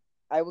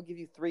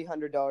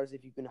 $300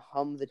 if you can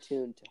hum the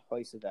tune to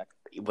Kjosevek.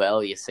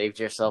 Well, you saved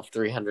yourself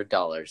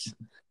 $300.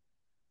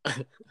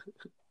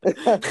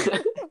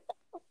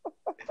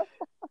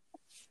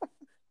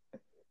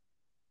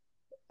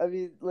 I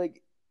mean,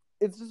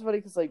 it's just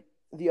funny because,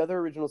 the other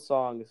original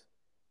songs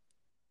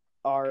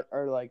are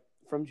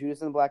from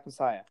Judas and the Black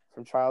Messiah.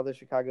 from Trial of the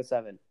Chicago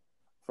 7,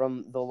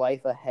 from The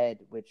Life Ahead,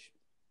 which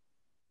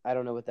I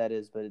don't know what that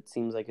is, but it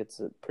seems like it's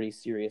a pretty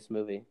serious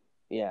movie.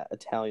 Yeah,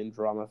 Italian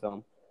drama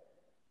film.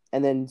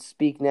 And then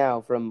Speak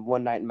Now from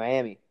One Night in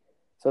Miami.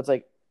 So it's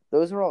like,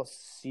 those are all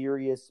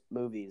serious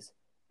movies.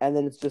 And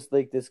then it's just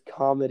like this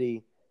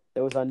comedy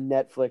that was on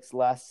Netflix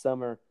last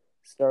summer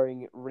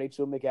starring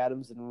Rachel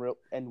McAdams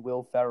and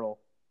Will Ferrell.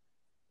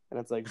 And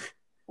it's like,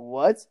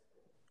 what?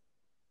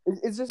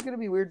 It's just going to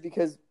be weird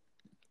because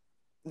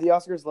the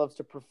Oscars loves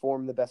to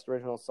perform the best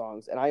original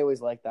songs, and I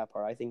always like that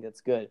part. I think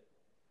that's good.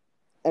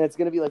 And it's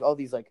going to be like all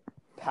these like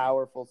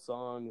powerful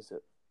songs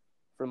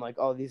from like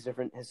all these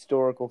different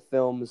historical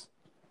films,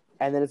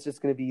 and then it's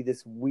just going to be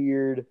this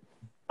weird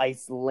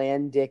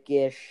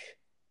Icelandic-ish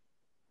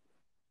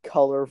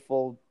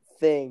colorful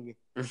thing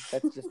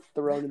that's just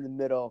thrown in the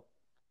middle,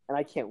 and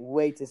I can't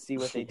wait to see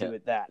what they do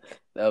with that.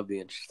 That would be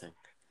interesting.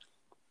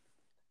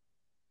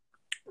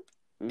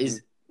 Mm-hmm.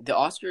 Is the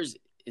Oscars,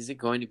 is it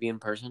going to be in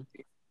person?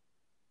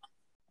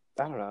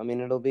 I don't know. I mean,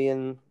 it'll be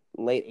in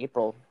late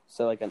April,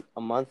 so like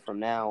a month from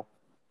now.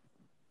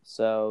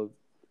 So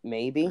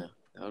maybe. Yeah,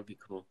 that would be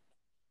cool.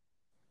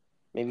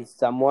 Maybe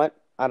somewhat.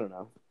 I don't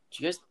know.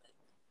 Do you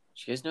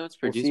guys know it's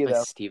produced by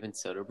Steven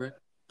Soderbergh?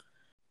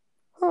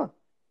 Huh.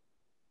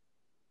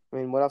 I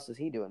mean, what else is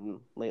he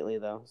doing lately,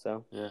 though?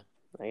 So, yeah,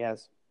 I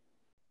guess.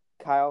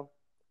 Kyle,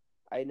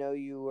 I know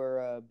you were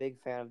a big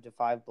fan of Da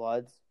 5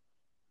 Bloods.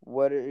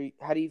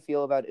 How do you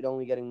feel about it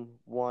only getting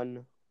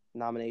one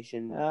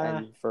nomination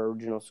and for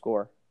original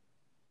score?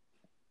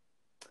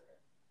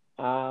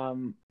 I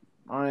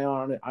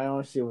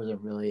honestly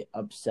wasn't really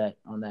upset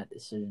on that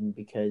decision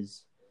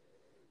because,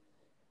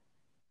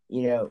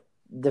 you know,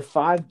 The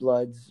 5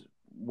 Bloods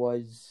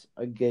was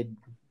a good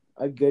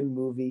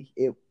movie.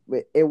 It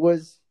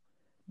was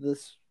the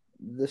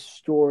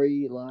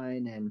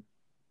storyline and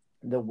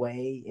the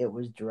way it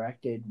was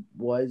directed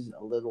was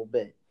a little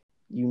bit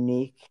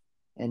unique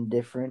and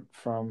different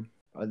from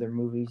other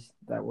movies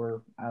that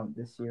were out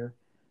this year,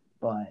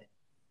 but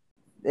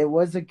it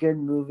was a good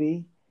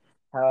movie.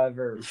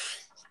 However,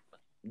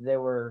 there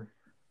were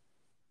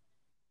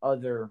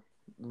other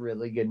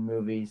really good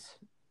movies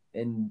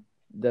in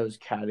those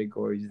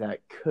categories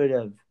that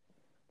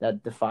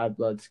The 5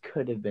 Bloods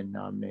could have been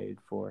nominated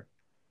for.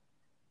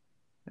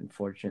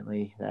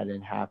 Unfortunately, that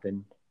didn't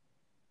happen.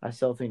 I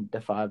still think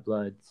The 5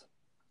 Bloods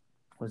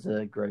was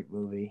a great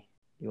movie.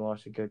 You all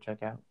should go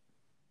check out.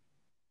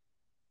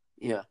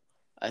 Yeah,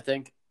 I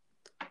think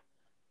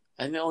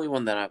the only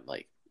one that I'm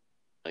like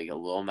a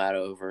little mad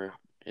over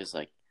is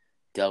like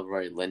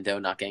Delroy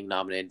Lindo not getting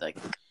nominated. Like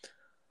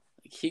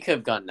he could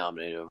have gotten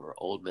nominated over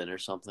Oldman or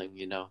something,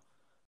 you know?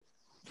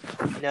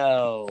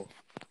 No,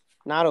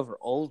 not over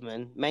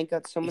Oldman. Mank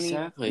got so many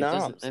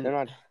noms. They're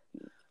not.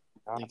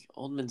 Like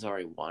Oldman's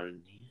already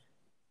won.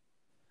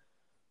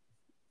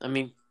 I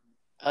mean,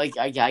 like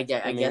I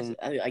guess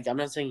I'm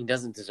not saying he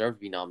doesn't deserve to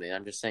be nominated.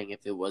 I'm just saying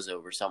if it was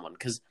over someone,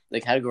 because the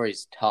category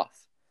is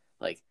tough.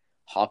 Like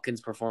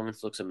Hopkins'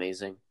 performance looks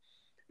amazing.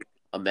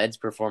 Ahmed's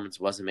performance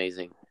was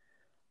amazing.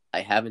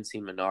 I haven't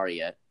seen Minari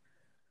yet.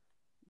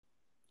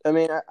 I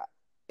mean,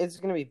 it's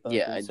gonna be both.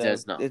 Yeah, it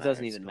does not. It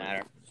doesn't even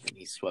matter.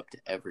 He swept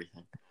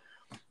everything.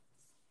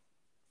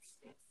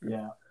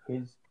 Yeah,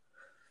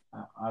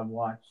 I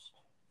watched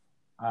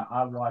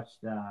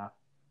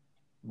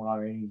Ma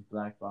Rainey's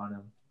Black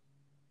Bottom.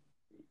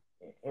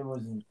 It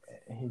wasn't,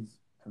 his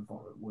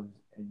performance was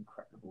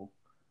incredible.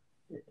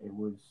 It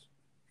was,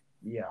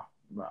 yeah.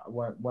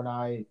 When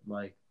I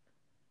was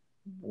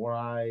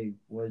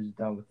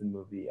done with the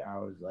movie, I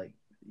was like,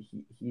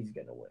 he's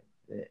gonna win.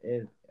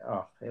 It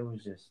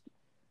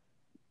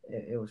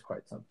was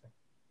quite something.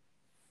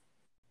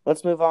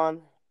 Let's move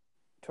on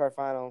to our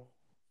final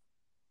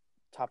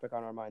topic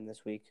on our mind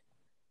this week: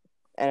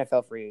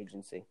 NFL free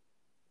agency.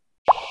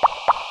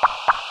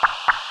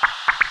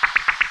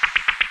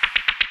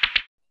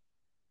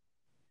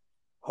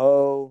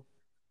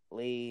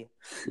 Holy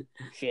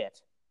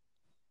shit.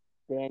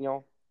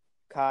 Daniel,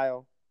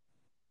 Kyle,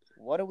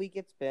 what a week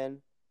it's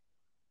been.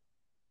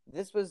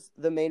 This was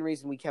the main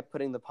reason we kept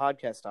putting the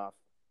podcast off,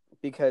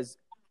 because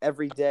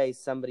every day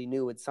somebody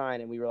new would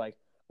sign, and we were like,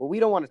 well, we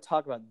don't want to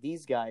talk about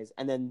these guys.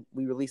 And then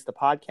we released the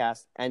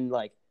podcast, and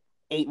like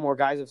 8 more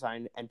guys have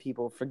signed, and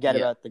people forget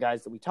about the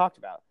guys that we talked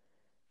about.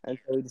 And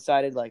so we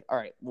decided, like, all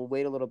right, we'll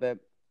wait a little bit.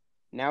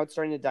 Now it's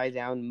starting to die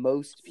down.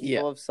 Most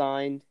people have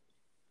signed.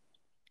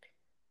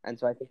 And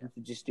so I think we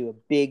should just do a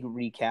big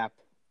recap.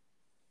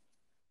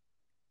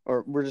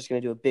 Or we're just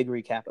going to do a big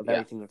recap of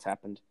everything that's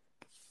happened.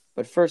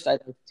 But first, I'd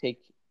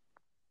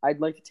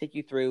like to take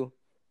you through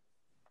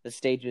the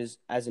stages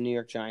as a New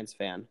York Giants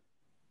fan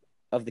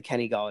of the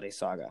Kenny Golladay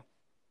saga.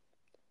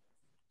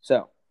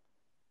 So,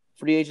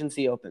 free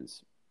agency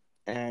opens,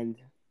 and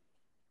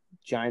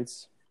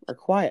Giants are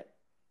quiet.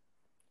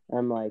 And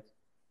I'm like,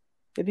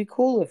 it'd be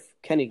cool if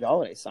Kenny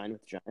Golladay signed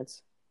with the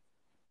Giants.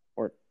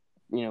 Or,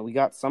 we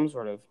got some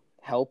sort of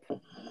help.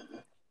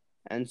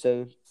 And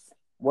so,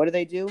 what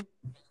do?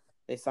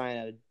 They sign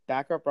a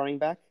backup running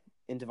back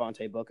in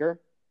Devontae Booker,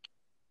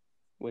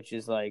 which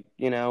is like,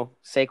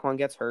 Saquon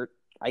gets hurt.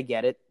 I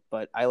get it,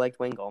 but I liked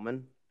Wayne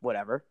Gallman.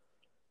 Whatever.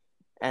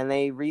 And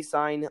they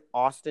re-sign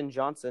Austin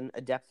Johnson, a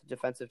depth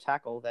defensive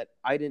tackle that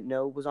I didn't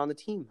know was on the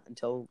team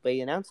until they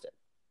announced it.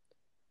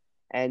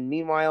 And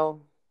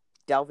meanwhile,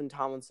 Dalvin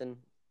Tomlinson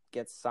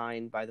gets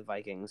signed by the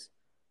Vikings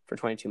for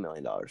 $22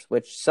 million,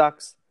 which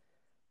sucks.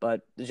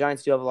 But the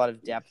Giants do have a lot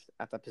of depth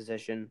at the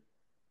position,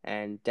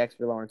 and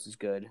Dexter Lawrence is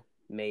good,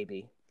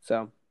 maybe.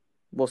 So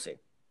we'll see.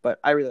 But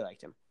I really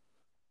liked him.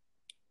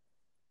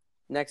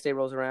 Next day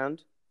rolls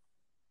around.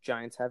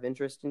 Giants have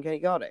interest in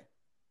Kenny Galladay.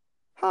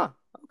 Huh,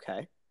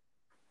 okay.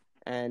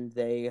 And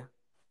they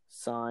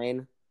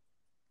sign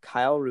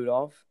Kyle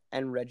Rudolph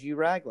and Reggie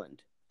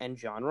Ragland and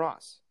John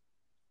Ross.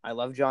 I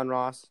love John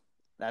Ross.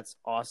 That's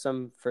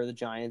awesome for the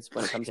Giants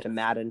when it comes to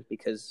Madden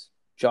because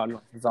John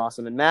Ross is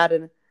awesome in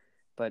Madden,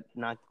 but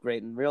not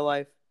great in real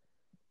life.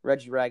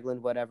 Reggie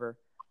Ragland, whatever.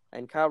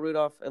 And Kyle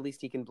Rudolph, at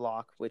least he can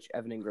block, which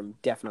Evan Ingram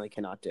definitely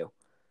cannot do.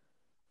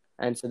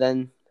 And so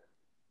then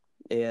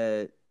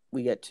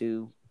we get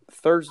to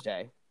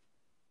Thursday.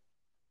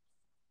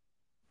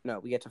 No,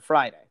 we get to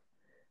Friday.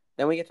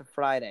 Then we get to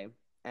Friday,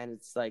 and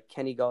it's like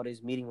Kenny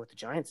Galladay's meeting with the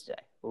Giants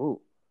today. Ooh.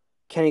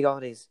 Kenny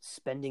Galladay's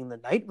spending the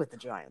night with the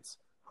Giants.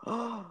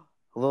 A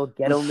little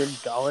Gettleman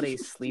Galladay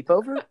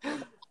sleepover?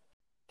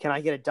 Can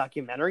I get a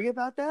documentary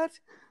about that?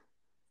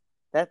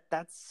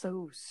 That's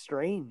so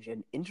strange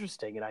and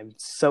interesting, and I'm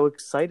so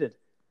excited.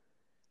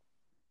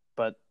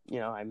 But,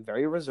 I'm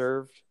very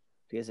reserved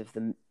because if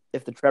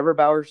the Trevor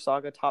Bauer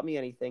saga taught me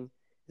anything,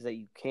 is that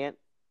you can't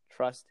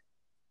trust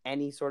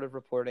any sort of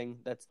reporting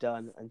that's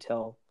done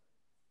until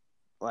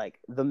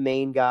the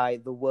main guy,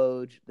 the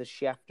Woj, the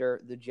Schefter,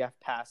 the Jeff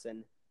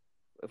Passan.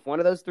 If one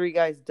of those three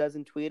guys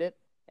doesn't tweet it,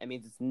 it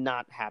means it's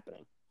not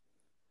happening.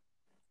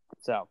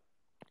 So,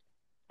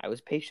 I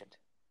was patient.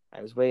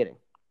 I was waiting.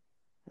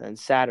 And then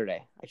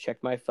Saturday, I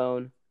checked my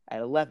phone at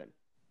 11.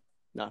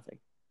 Nothing.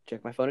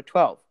 Checked my phone at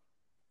 12.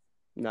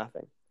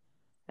 Nothing.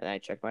 And then I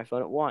checked my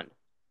phone at 1.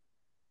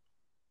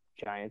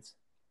 Giants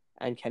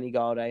and Kenny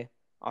Galladay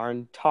are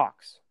in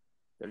talks.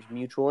 There's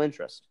mutual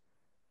interest.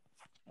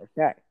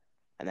 Okay.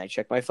 And I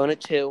checked my phone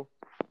at 2,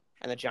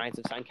 and the Giants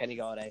have signed Kenny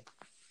Galladay.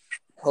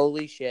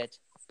 Holy shit.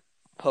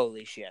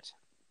 Holy shit.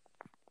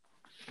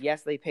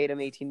 Yes, they paid him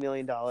 $18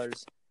 million.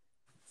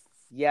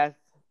 Yes,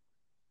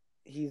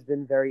 he's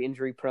been very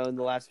injury-prone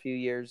the last few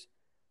years.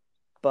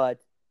 But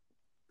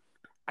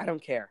I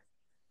don't care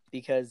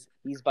because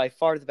he's by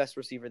far the best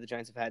receiver the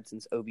Giants have had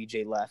since OBJ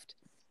left.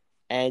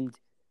 And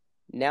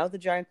now the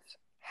Giants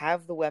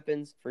have the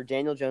weapons for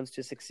Daniel Jones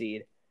to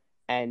succeed,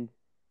 and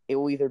it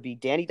will either be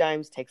Danny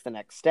Dimes takes the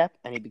next step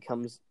and he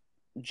becomes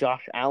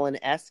Josh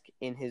Allen-esque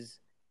in his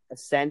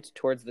ascent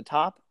towards the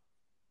top,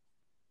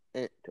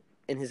 tier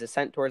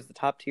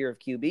of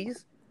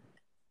QBs,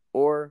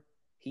 or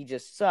he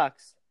just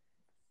sucks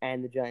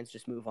and the Giants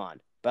just move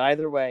on. But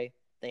either way,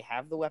 they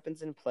have the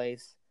weapons in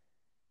place,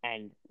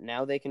 and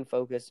now they can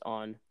focus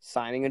on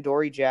signing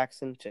Adoree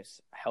Jackson to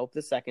help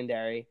the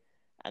secondary,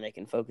 and they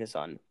can focus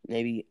on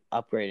maybe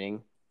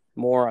upgrading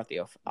more at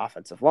the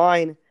offensive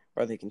line,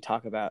 or they can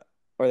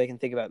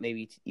think about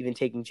maybe even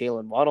taking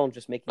Jalen Waddle and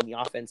just making the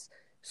offense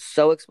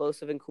so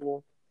explosive and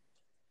cool.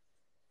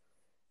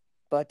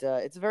 But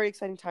it's a very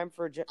exciting time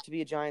to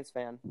be a Giants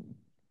fan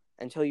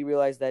until you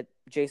realize that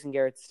Jason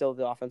Garrett's still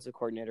the offensive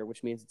coordinator,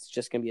 which means it's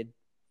just going to be a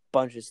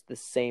bunch of the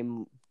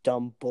same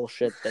dumb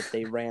bullshit that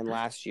they ran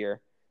last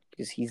year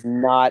because he's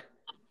not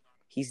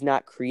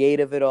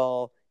creative at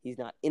all. He's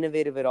not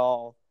innovative at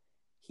all.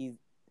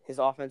 His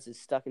offense is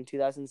stuck in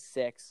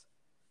 2006.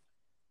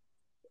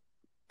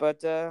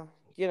 But,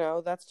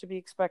 that's to be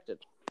expected.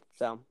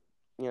 So,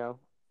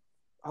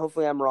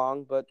 hopefully I'm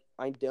wrong, but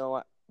I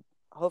know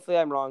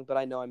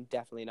I'm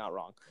definitely not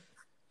wrong.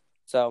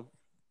 So,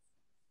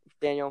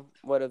 Daniel,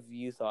 what have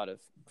you thought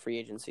of free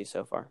agency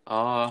so far?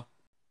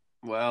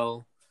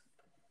 Well,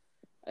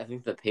 I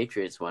think the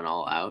Patriots went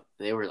all out.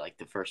 They were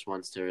the first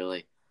ones to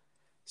really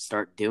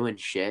start doing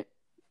shit,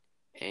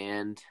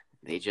 and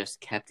they just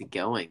kept it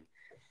going.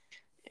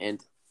 And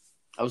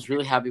I was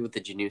really happy with the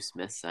Jonnu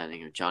Smith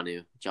signing, or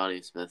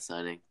Jonnu Smith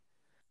signing.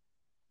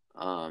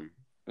 And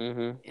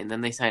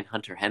then they signed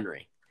Hunter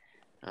Henry.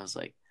 I was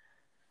like,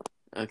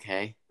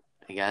 okay,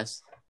 I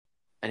guess.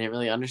 I didn't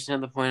really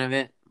understand the point of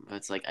it, but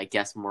it's I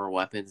guess more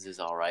weapons is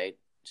all right.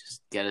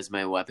 Just get as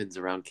many weapons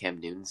around Cam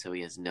Newton so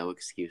he has no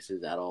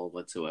excuses at all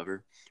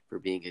whatsoever for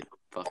being a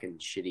fucking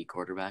shitty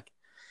quarterback.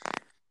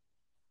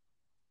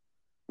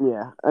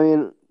 Yeah, I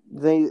mean,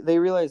 they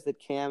realize that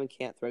Cam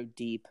can't throw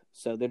deep,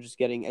 so they're just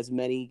getting as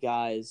many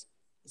guys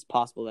as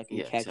possible that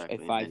can catch a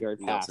 5-yard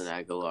pass. Nelson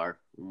Aguilar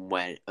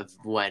when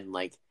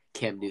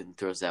Cam Newton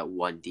throws that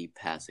one deep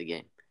pass a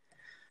game.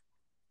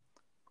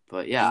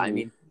 But yeah, I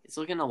mean, it's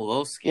looking a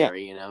little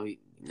scary,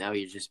 Now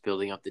you're just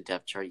building up the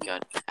depth chart. You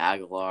got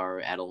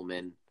Aguilar,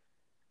 Edelman,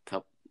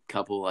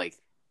 couple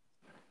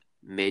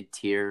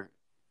mid-tier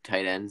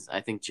tight ends.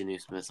 I think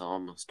Jonnu Smith's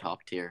almost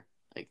top tier.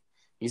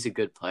 He's a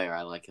good player.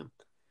 I like him.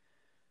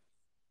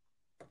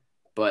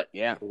 But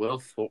yeah,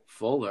 Will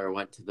Fuller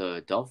went to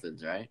the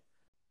Dolphins, right?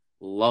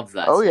 Love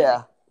that. Oh,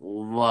 yeah.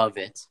 Love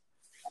it.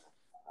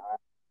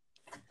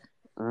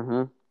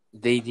 Mm-hmm.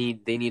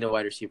 They need a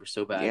wide receiver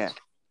so bad. Yeah.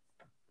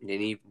 They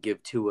need to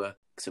give Tua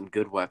some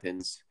good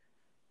weapons,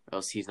 or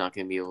else he's not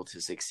going to be able to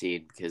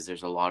succeed because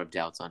there's a lot of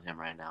doubts on him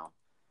right now.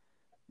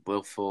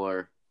 Will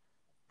Fuller,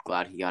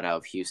 glad he got out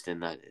of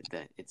Houston. That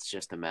it's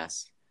just a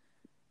mess.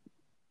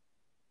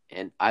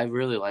 And I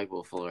really like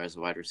Will Fuller as a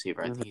wide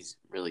receiver. I think he's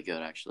really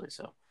good, actually.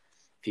 So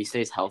if he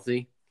stays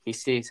healthy,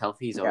 he's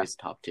always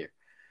top tier.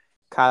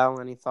 Kyle,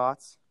 any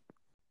thoughts?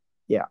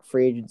 Yeah,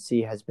 free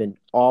agency has been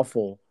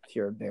awful if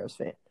you're a Bears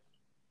fan.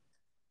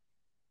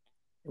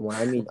 And when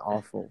I mean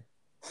awful,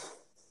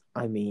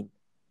 I mean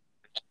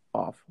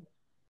awful.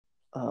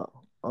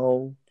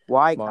 Oh,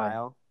 why, my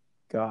Kyle?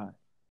 God.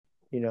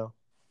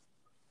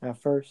 At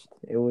first,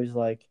 it was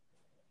like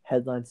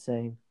headlines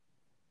saying,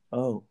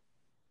 oh,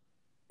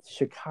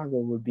 Chicago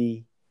would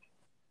be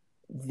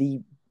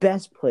the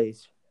best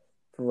place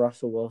for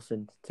Russell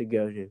Wilson to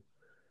go to.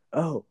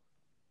 Oh,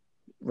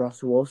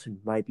 Russell Wilson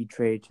might be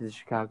traded to the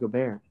Chicago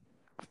Bears.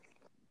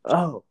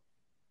 Oh,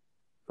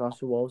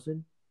 Russell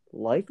Wilson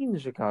liking the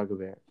Chicago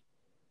Bears.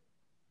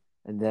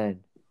 And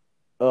then,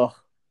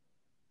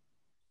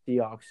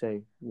 Seahawks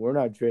say, we're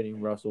not trading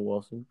Russell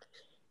Wilson.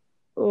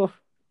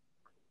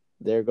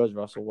 There goes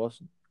Russell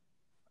Wilson.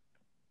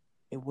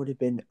 It would have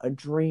been a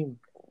dream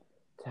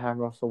to have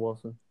Russell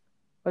Wilson.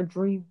 A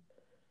dream.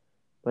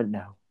 But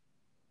no.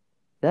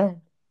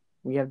 Then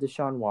we have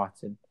Deshaun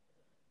Watson.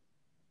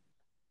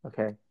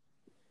 Okay.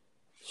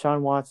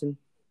 Deshaun Watson,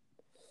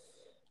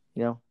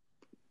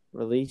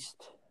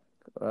 released,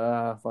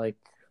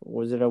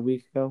 was it a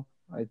week ago?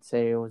 I'd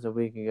say it was a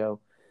week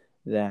ago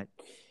that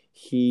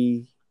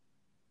his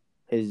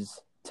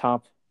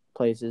top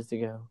places to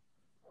go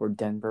were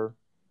Denver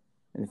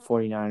and the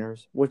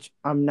 49ers, which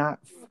I'm not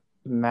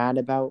mad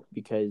about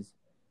because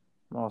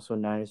I'm also a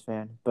Niners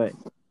fan, but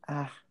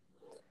it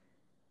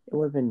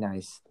would have been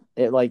nice.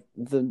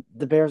 The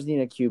Bears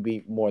need a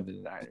QB more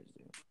than the Niners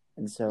do.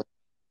 And so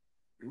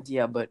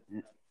yeah, but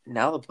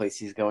now the place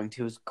he's going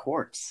to is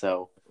courts,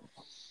 so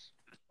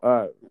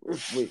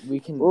we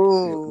can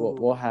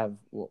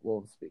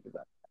we'll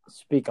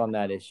speak on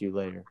that issue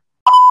later.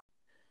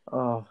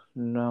 Oh,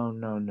 no.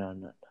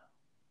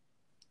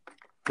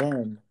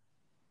 Then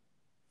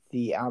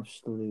the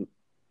absolute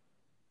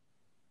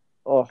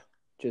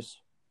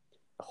just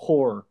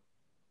horror,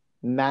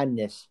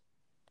 madness.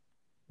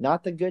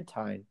 Not the good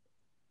kind,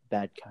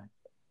 bad kind.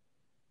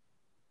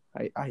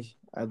 I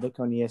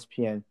look on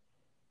ESPN,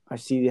 I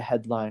see the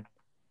headline,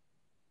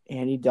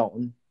 Andy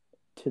Dalton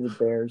to the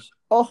Bears.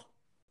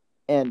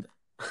 And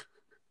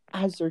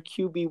as their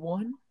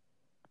QB1,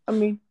 I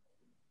mean,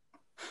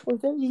 were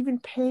they even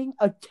paying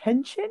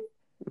attention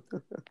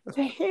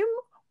to him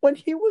when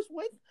he was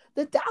with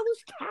the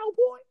Dallas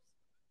Cowboys?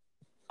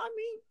 I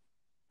mean,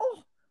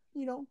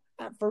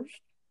 at first,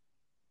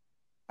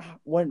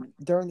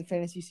 during the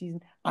fantasy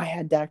season, I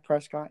had Dak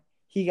Prescott.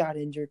 He got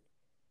injured,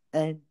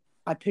 and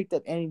I picked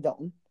up Andy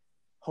Dalton,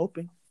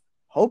 hoping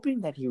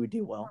that he would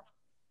do well.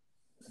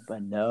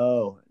 But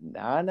no.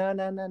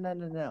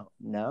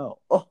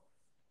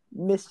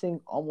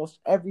 Missing almost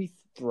every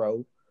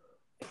throw.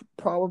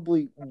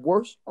 Probably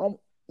worse.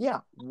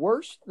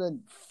 Worse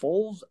than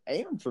Foles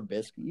and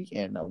Trubisky.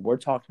 And we're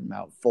talking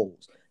about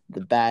Foles,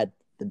 the bad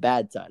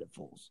side of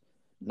Foles,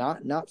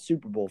 not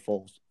Super Bowl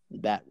Foles, the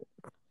bad one.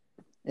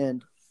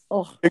 And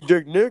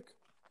Big Nick.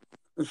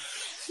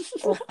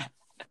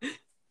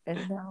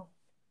 And now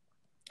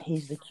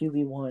he's the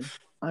QB1.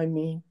 I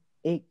mean,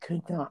 it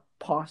could not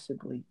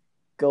possibly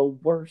go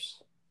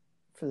worse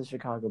for the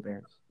Chicago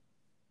Bears.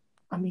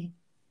 I mean,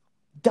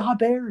 da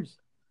Bears.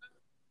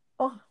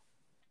 What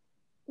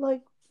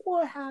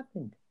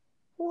happened?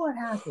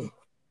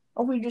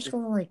 Are we just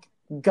going to,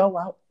 go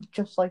out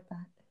just like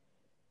that?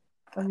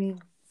 I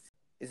mean...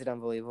 Is it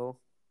unbelievable?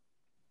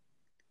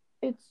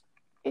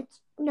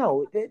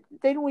 No, they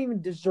don't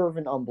even deserve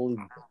an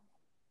unbelievable.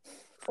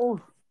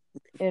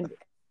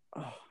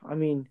 I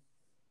mean,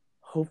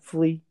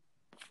 hopefully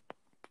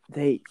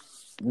they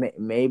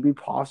maybe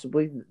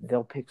possibly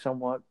they'll pick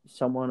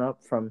someone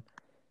up from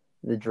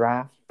the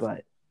draft,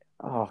 but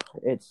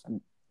it's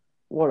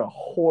what a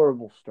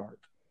horrible start.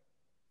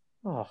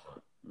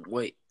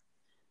 Wait,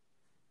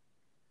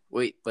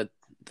 but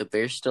the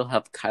Bears still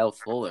have Kyle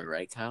Fuller,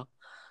 right, Kyle?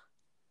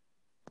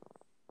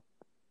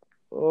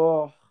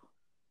 Kyle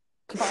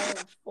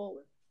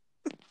Fuller.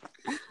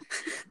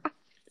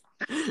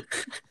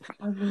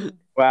 I mean,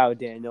 wow,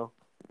 Daniel.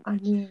 I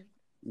mean,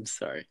 I'm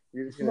sorry.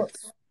 You're just gonna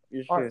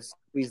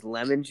squeeze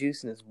lemon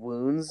juice in his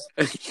wounds.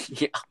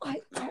 Yeah.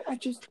 I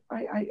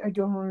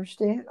don't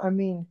understand. I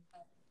mean,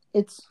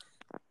 it's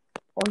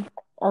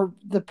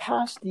the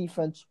pass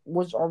defense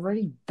was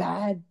already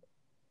bad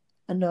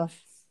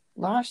enough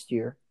last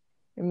year.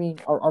 I mean,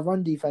 our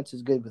run defense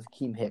is good with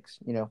Akeem Hicks.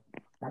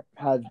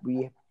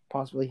 We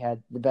possibly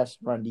had the best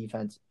run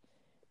defense.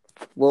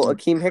 Well,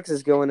 Akeem Hicks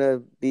is going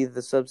to be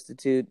the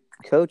substitute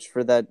coach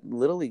for that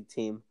Little League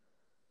team.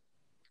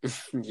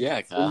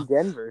 Yeah, Kyle. In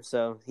Denver,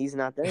 so he's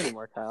not there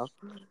anymore, Kyle.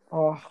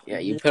 Yeah,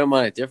 you put him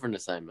on a different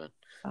assignment.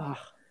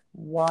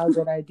 Why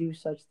would I do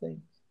such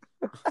things?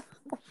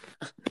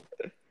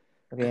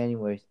 Okay,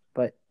 anyways,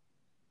 but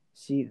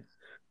see,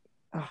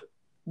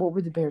 what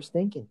were the Bears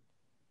thinking?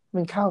 I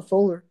mean, Kyle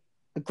Fuller,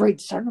 a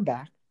great center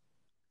back.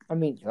 I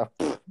mean,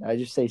 I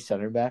just say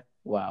center back.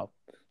 Wow,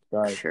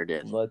 sorry. Sure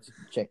did. Let's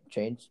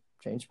change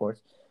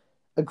sports.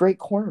 A great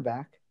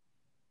cornerback,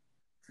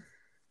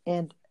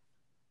 and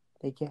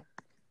and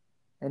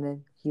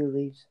then he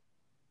leaves.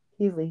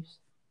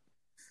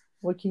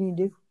 What can you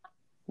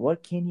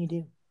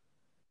do?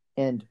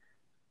 And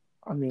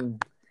I mean,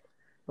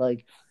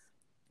 like,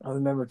 I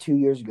remember 2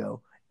 years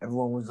ago,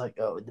 everyone was like,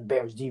 "Oh, the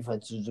Bears'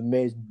 defense is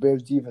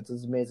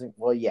amazing."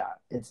 Well, yeah,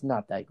 it's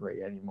not that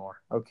great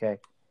anymore. Okay,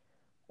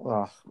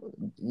 well,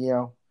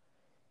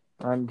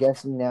 I'm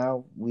guessing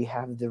now we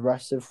have the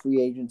rest of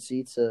free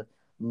agency to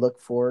look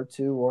forward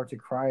to or to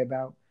cry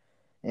about,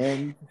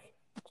 and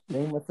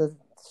same with the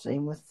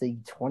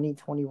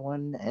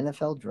 2021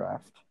 NFL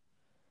draft.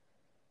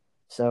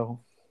 So,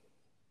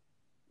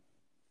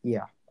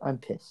 yeah, I'm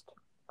pissed.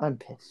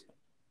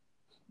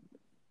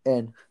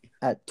 And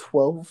at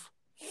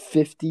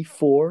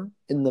 12:54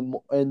 in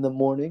the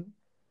morning,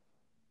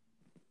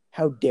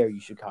 how dare you,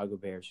 Chicago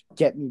Bears,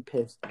 get me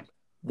pissed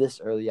this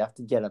early? I have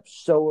to get up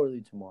so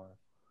early tomorrow.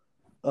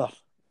 Ugh,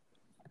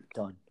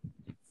 done.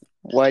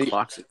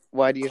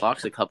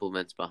 Clock's a couple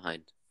minutes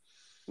behind.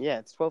 Yeah,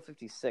 it's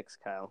 12:56,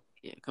 Kyle.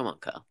 Yeah, come on,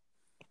 Kyle.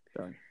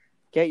 Sorry.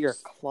 Get your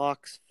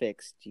clocks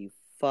fixed, you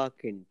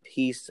fucking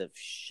piece of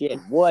shit.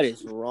 What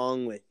is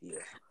wrong with you?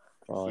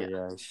 Oh,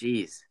 yeah.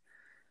 Jeez.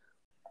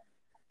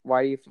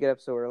 Why do you have to get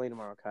up so early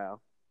tomorrow,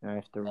 Kyle? I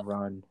have to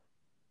run.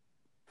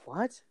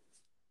 What?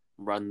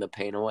 Run the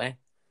pain away?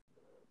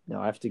 No,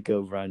 I have to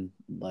go run,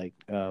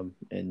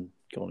 in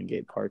Golden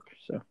Gate Park,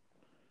 so.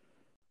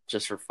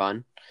 Just for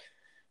fun?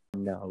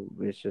 No,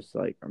 it's just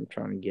I'm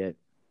trying to get,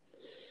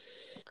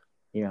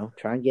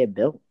 trying to get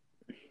built.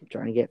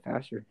 Trying to get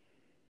faster.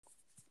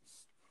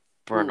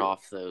 Burn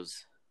off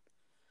those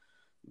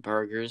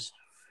burgers.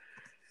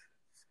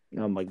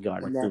 Oh my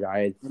god!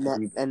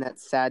 And that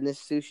sadness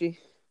sushi.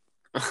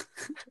 I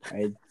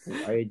had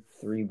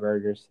 3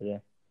 burgers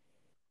today.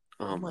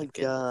 Oh my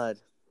god,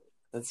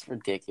 that's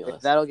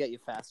ridiculous. That'll get you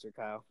faster,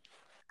 Kyle.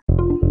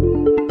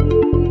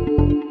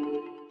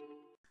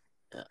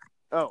 Yeah.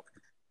 Oh,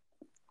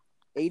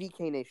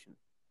 ADK Nation.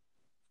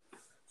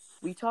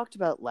 We talked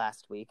about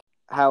last week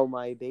how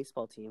my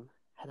baseball team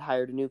had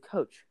hired a new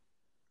coach.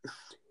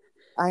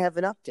 I have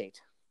an update.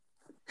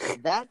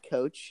 That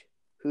coach,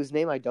 whose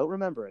name I don't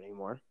remember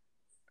anymore,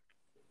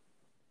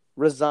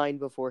 resigned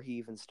before he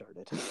even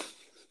started.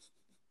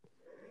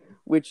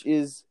 Which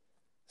is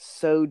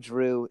so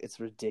Drew, it's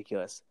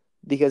ridiculous.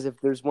 Because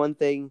if there's one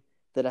thing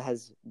that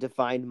has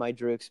defined my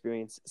Drew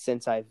experience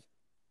since I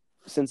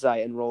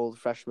enrolled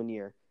freshman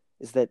year,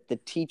 is that the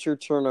teacher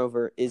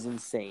turnover is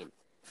insane.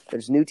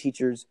 There's new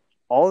teachers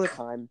all the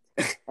time,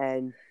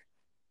 and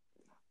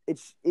it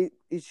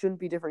shouldn't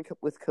be different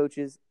with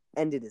coaches,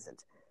 and it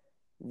isn't.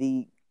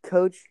 The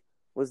coach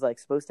was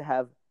supposed to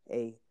have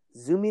a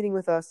Zoom meeting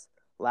with us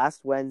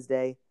last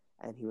Wednesday,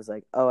 and he was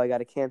like, "Oh, I got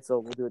to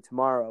cancel. We'll do it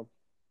tomorrow."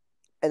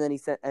 And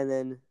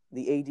then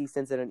the AD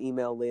sends out an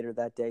email later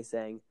that day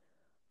saying,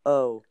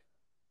 "Oh,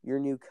 your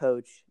new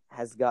coach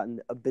has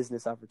gotten a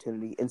business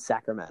opportunity in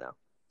Sacramento.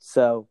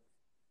 So,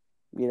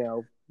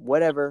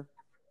 whatever.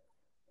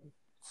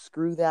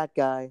 Screw that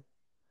guy.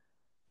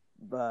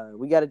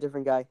 We got a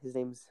different guy. His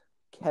name's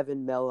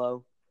Kevin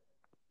Mello.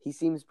 He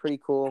seems pretty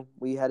cool.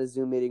 We had a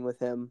Zoom meeting with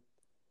him.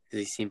 Does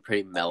he seem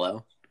pretty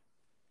mellow?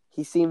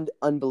 He seemed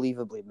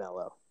unbelievably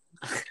mellow.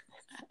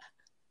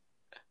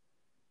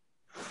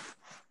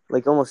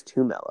 Almost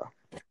too mellow.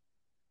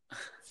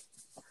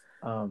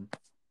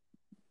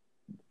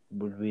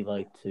 Would we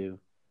like to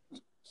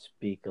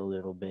speak a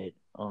little bit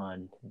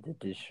on the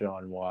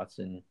Deshaun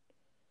Watson?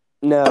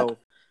 No.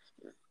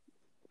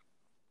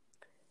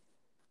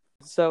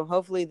 So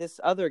hopefully this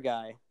other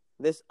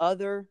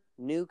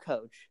new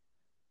coach,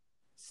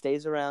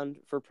 stays around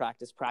for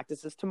practice.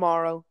 Practice is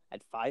tomorrow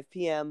at 5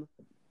 p.m.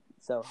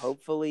 So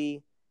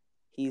hopefully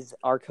he's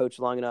our coach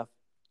long enough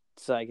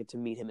so I get to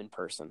meet him in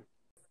person,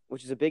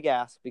 which is a big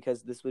ask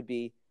because this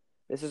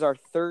is our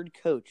third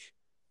coach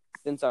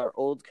since our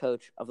old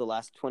coach of the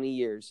last 20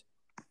 years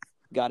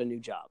got a new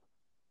job.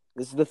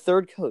 This is the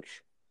third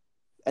coach,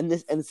 and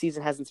the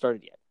season hasn't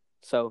started yet.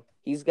 So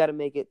he's got to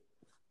make it.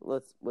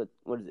 What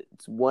is it?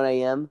 It's 1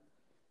 a.m.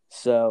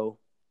 So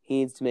he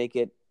needs to make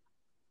it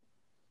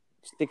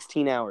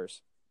 16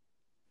 hours.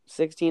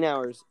 16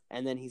 hours,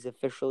 and then he's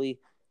officially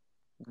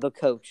the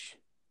coach.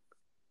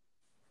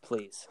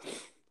 Please.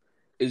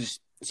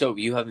 So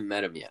you haven't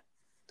met him yet?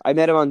 I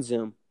met him on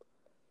Zoom.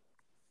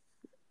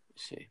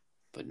 See,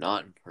 but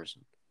not in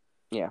person.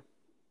 Yeah.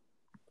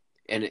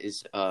 And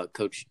is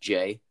Coach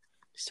Jay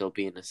still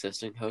being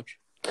assistant coach?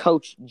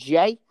 Coach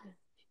Jay?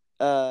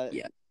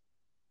 Yeah.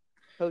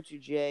 Coach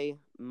Jay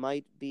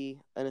might be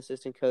an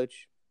assistant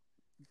coach.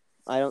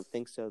 I don't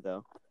think so,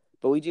 though.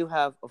 But we do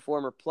have a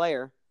former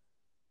player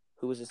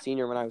who was a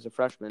senior when I was a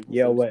freshman.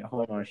 Yo, wait,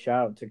 hold on.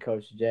 Shout out to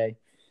Coach Jay.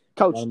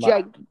 Coach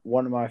Jay.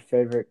 One of my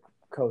favorite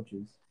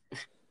coaches.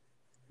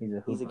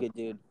 He's a good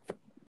dude.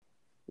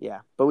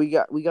 Yeah, but we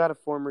got a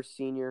former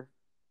senior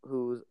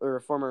or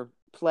a former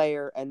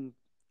player and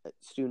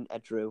student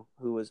at Drew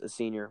who was a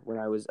senior when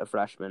I was a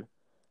freshman.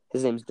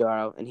 His name's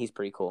Daro, and he's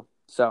pretty cool.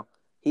 So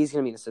he's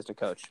gonna be an assistant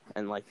coach,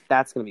 and like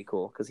that's gonna be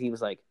cool because he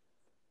was like,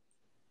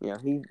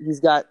 he's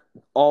got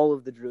all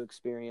of the Drew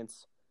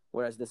experience,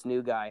 whereas this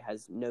new guy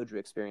has no Drew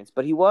experience.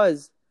 But he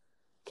was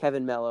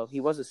Kevin Mello. He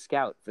was a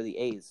scout for the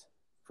A's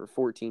for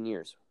 14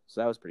 years,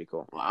 so that was pretty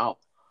cool. Wow.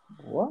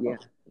 What? Yeah.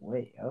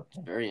 Wait.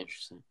 Okay. Very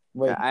interesting.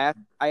 Wait. I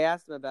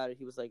asked him about it.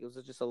 He was like, it was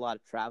just a lot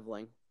of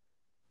traveling,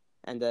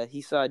 and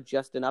he saw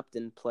Justin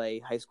Upton play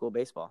high school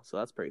baseball, so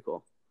that's pretty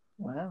cool.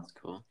 Wow. That's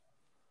cool.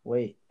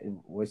 Wait,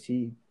 was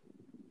he?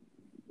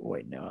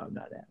 Wait, no, I'm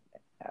not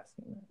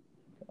asking that.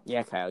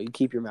 Yeah, Kyle, you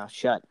keep your mouth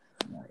shut.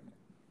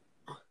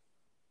 I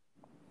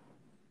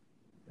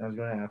was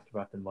going to ask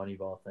about the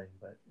Moneyball thing,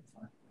 but it's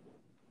fine.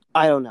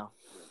 I don't know.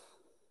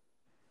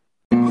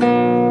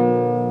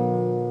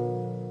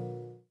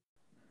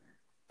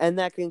 And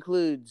that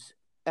concludes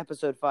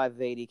episode 5 of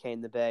ADK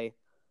in the Bay.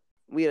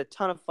 We had a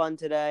ton of fun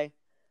today.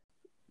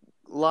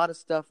 A lot of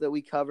stuff that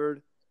we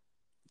covered.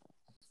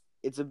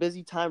 It's a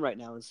busy time right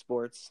now in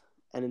sports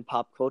and in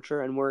pop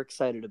culture, and we're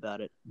excited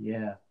about it.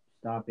 Yeah,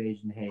 stop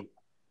Asian hate.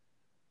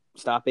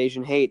 Stop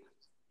Asian hate.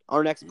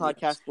 Our next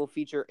podcast will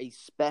feature a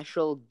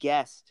special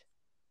guest.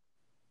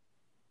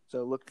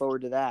 So look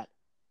forward to that.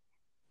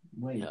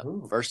 Wait,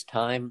 who? First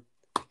time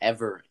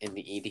ever in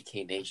the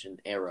EDK Nation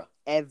era.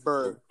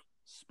 Ever.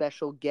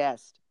 Special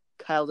guest.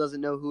 Kyle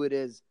doesn't know who it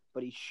is,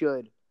 but he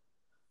should.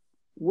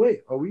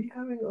 Wait, are we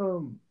having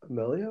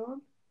Amelia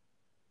on?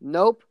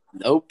 Nope.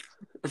 Nope.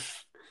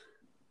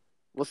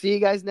 We'll see you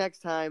guys next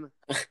time.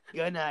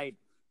 Good night.